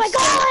girl. Oh my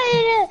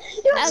god!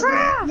 You're Okay.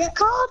 trash!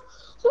 God!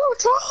 You're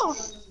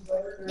trash!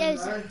 It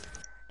was,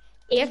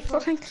 8, I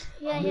think.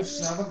 yeah.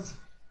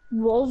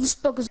 Wolves,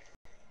 because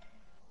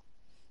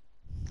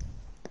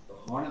The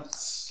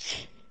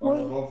Hornets are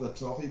above the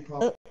toffee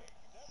pop.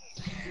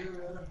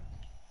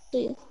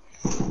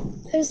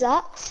 Who's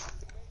that?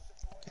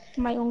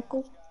 my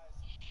uncle.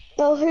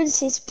 Oh, who does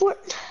he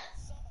support?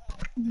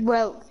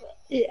 Well,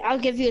 I'll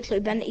give you a clue,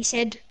 Ben. He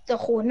said the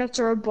Hornets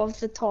are above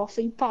the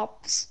Toffee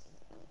Pops.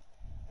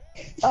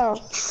 I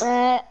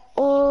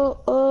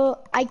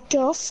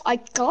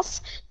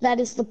guff. That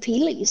is the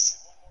Peelies.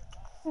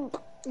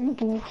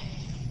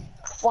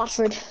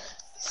 Watford.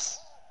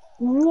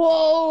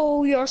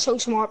 Whoa, you're so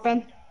smart,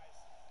 Ben.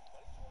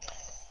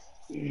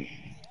 Is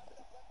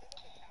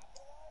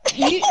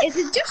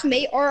it just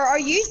me, or are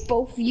you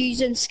both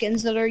using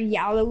skins that are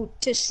yellow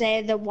to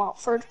say the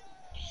Watford?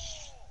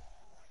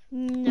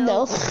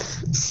 No.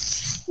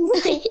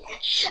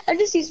 I'm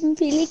just using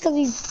Peely because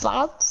he's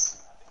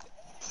bots.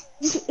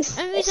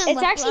 It's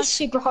actually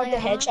super hard to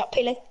headshot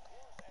Peely.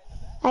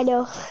 I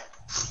know.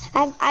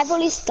 I've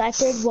only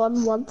snipered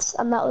one once,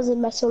 and that was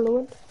in my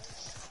solo one.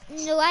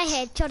 No, I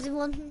headshotted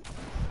one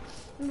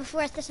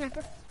before the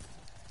sniper.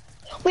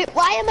 Wait,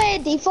 why am I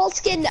a default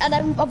skin and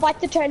I'm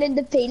about to turn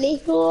into Peely?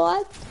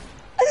 What?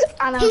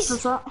 I know,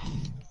 what's that?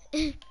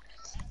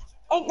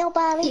 Ain't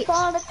nobody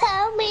gonna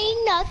tell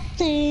me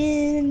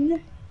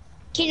nothing.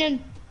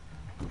 Keenan,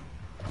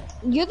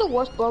 you're the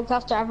worst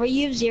broadcaster ever.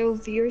 You have 0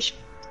 viewers.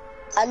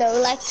 I know,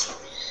 like,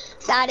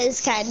 that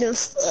is kind of...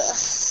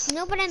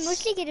 No, but I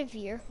mostly get a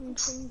view.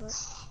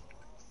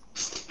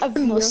 A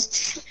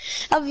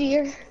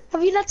viewer.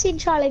 Have you not seen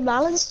Charlie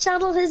Mallon's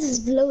channel? His is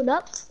blown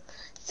up.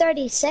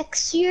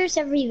 36 views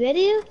every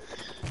video.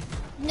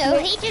 No,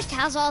 he just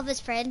tells all of his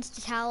friends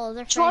to tell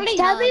other friends. Charlie,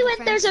 Tell me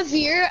when there's a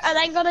viewer and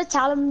I'm gonna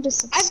tell him to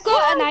subscribe. I've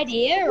got an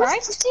idea,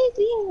 right?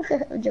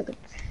 I'm joking.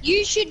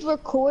 You should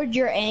record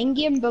your end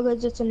game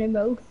because it's a new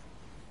mode.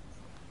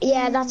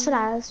 Yeah, that's what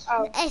I was.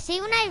 See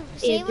when I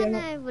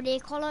what do you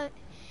call it?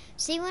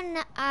 See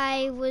when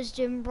I was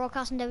doing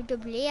broadcasting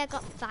WWE, I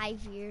got 5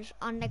 views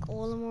on like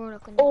all of them were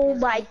looking. Oh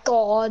my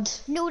god.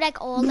 No,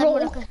 like all of them were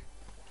looking.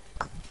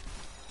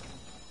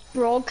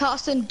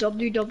 Broadcasting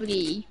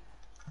WWE,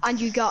 and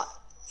you got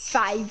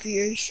 5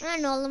 views.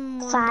 And all of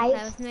them wanted 5? to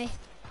play with me.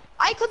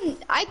 I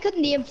could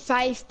name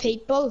 5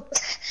 people.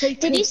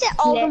 Did you say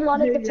all of them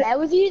wanted to play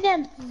with you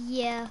then?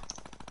 Yeah.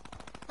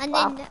 And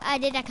then I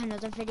did like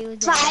another video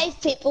with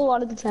 5 people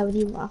wanted to play with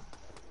you, wow.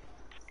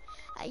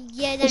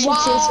 Yeah, You then should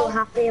feel so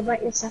happy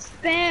about yourself.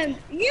 Ben,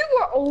 you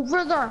were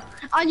over there,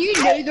 and you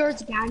knew there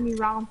was a guy you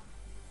ran.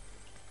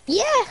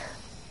 Yeah.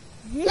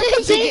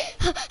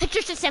 it's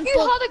just a simple. You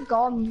had a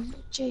gun.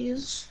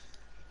 Jeez.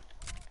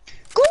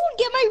 Go and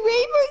get my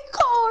Raven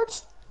card.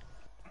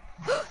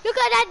 Look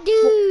at that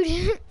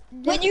dude.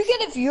 When you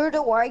get a viewer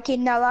to work,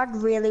 now that's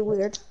really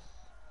weird.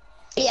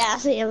 Yeah,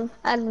 same.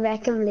 And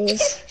wreck him leave.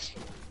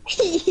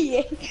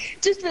 Yeah.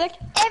 Just be like,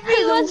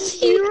 everyone's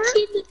here.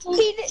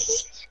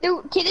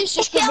 No, Keenan's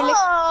just gonna be like,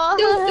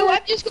 no,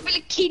 I'm just gonna be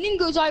like, Keenan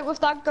goes out with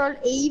that girl,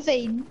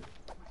 Evie.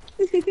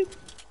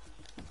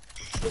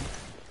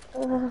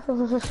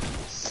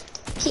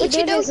 But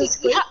you know,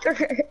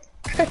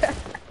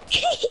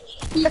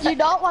 You do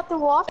not want to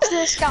watch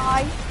this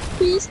guy.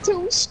 He's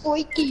too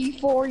squeaky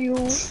for you.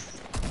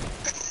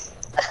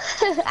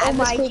 I'm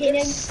my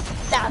Keenan.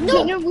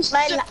 Keenan was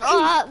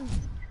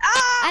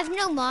I've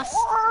no moss.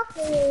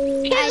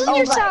 Kill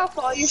yourself,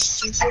 oh, you're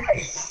stupid.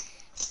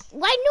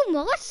 Why no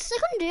moss? I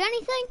couldn't do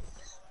anything.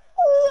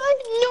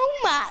 No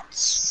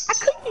match. I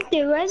couldn't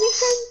do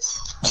anything.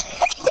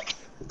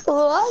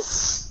 What?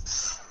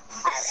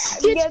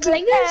 Just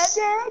clingers.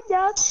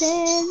 Yeah,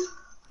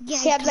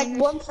 He had like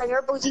one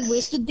finger, but he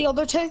wasted the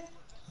other 2.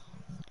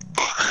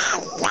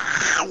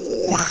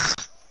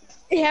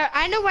 Yeah,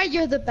 I know why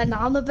you're the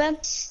banana, Ben.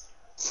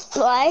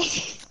 Why?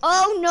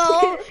 Oh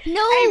no,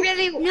 no. I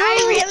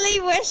really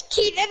wish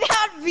Keenan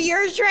had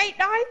viewers right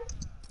now.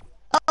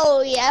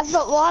 Oh yeah,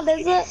 but what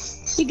is it?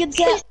 You can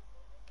say.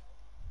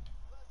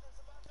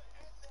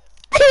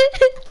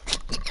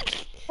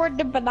 For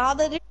the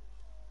banana.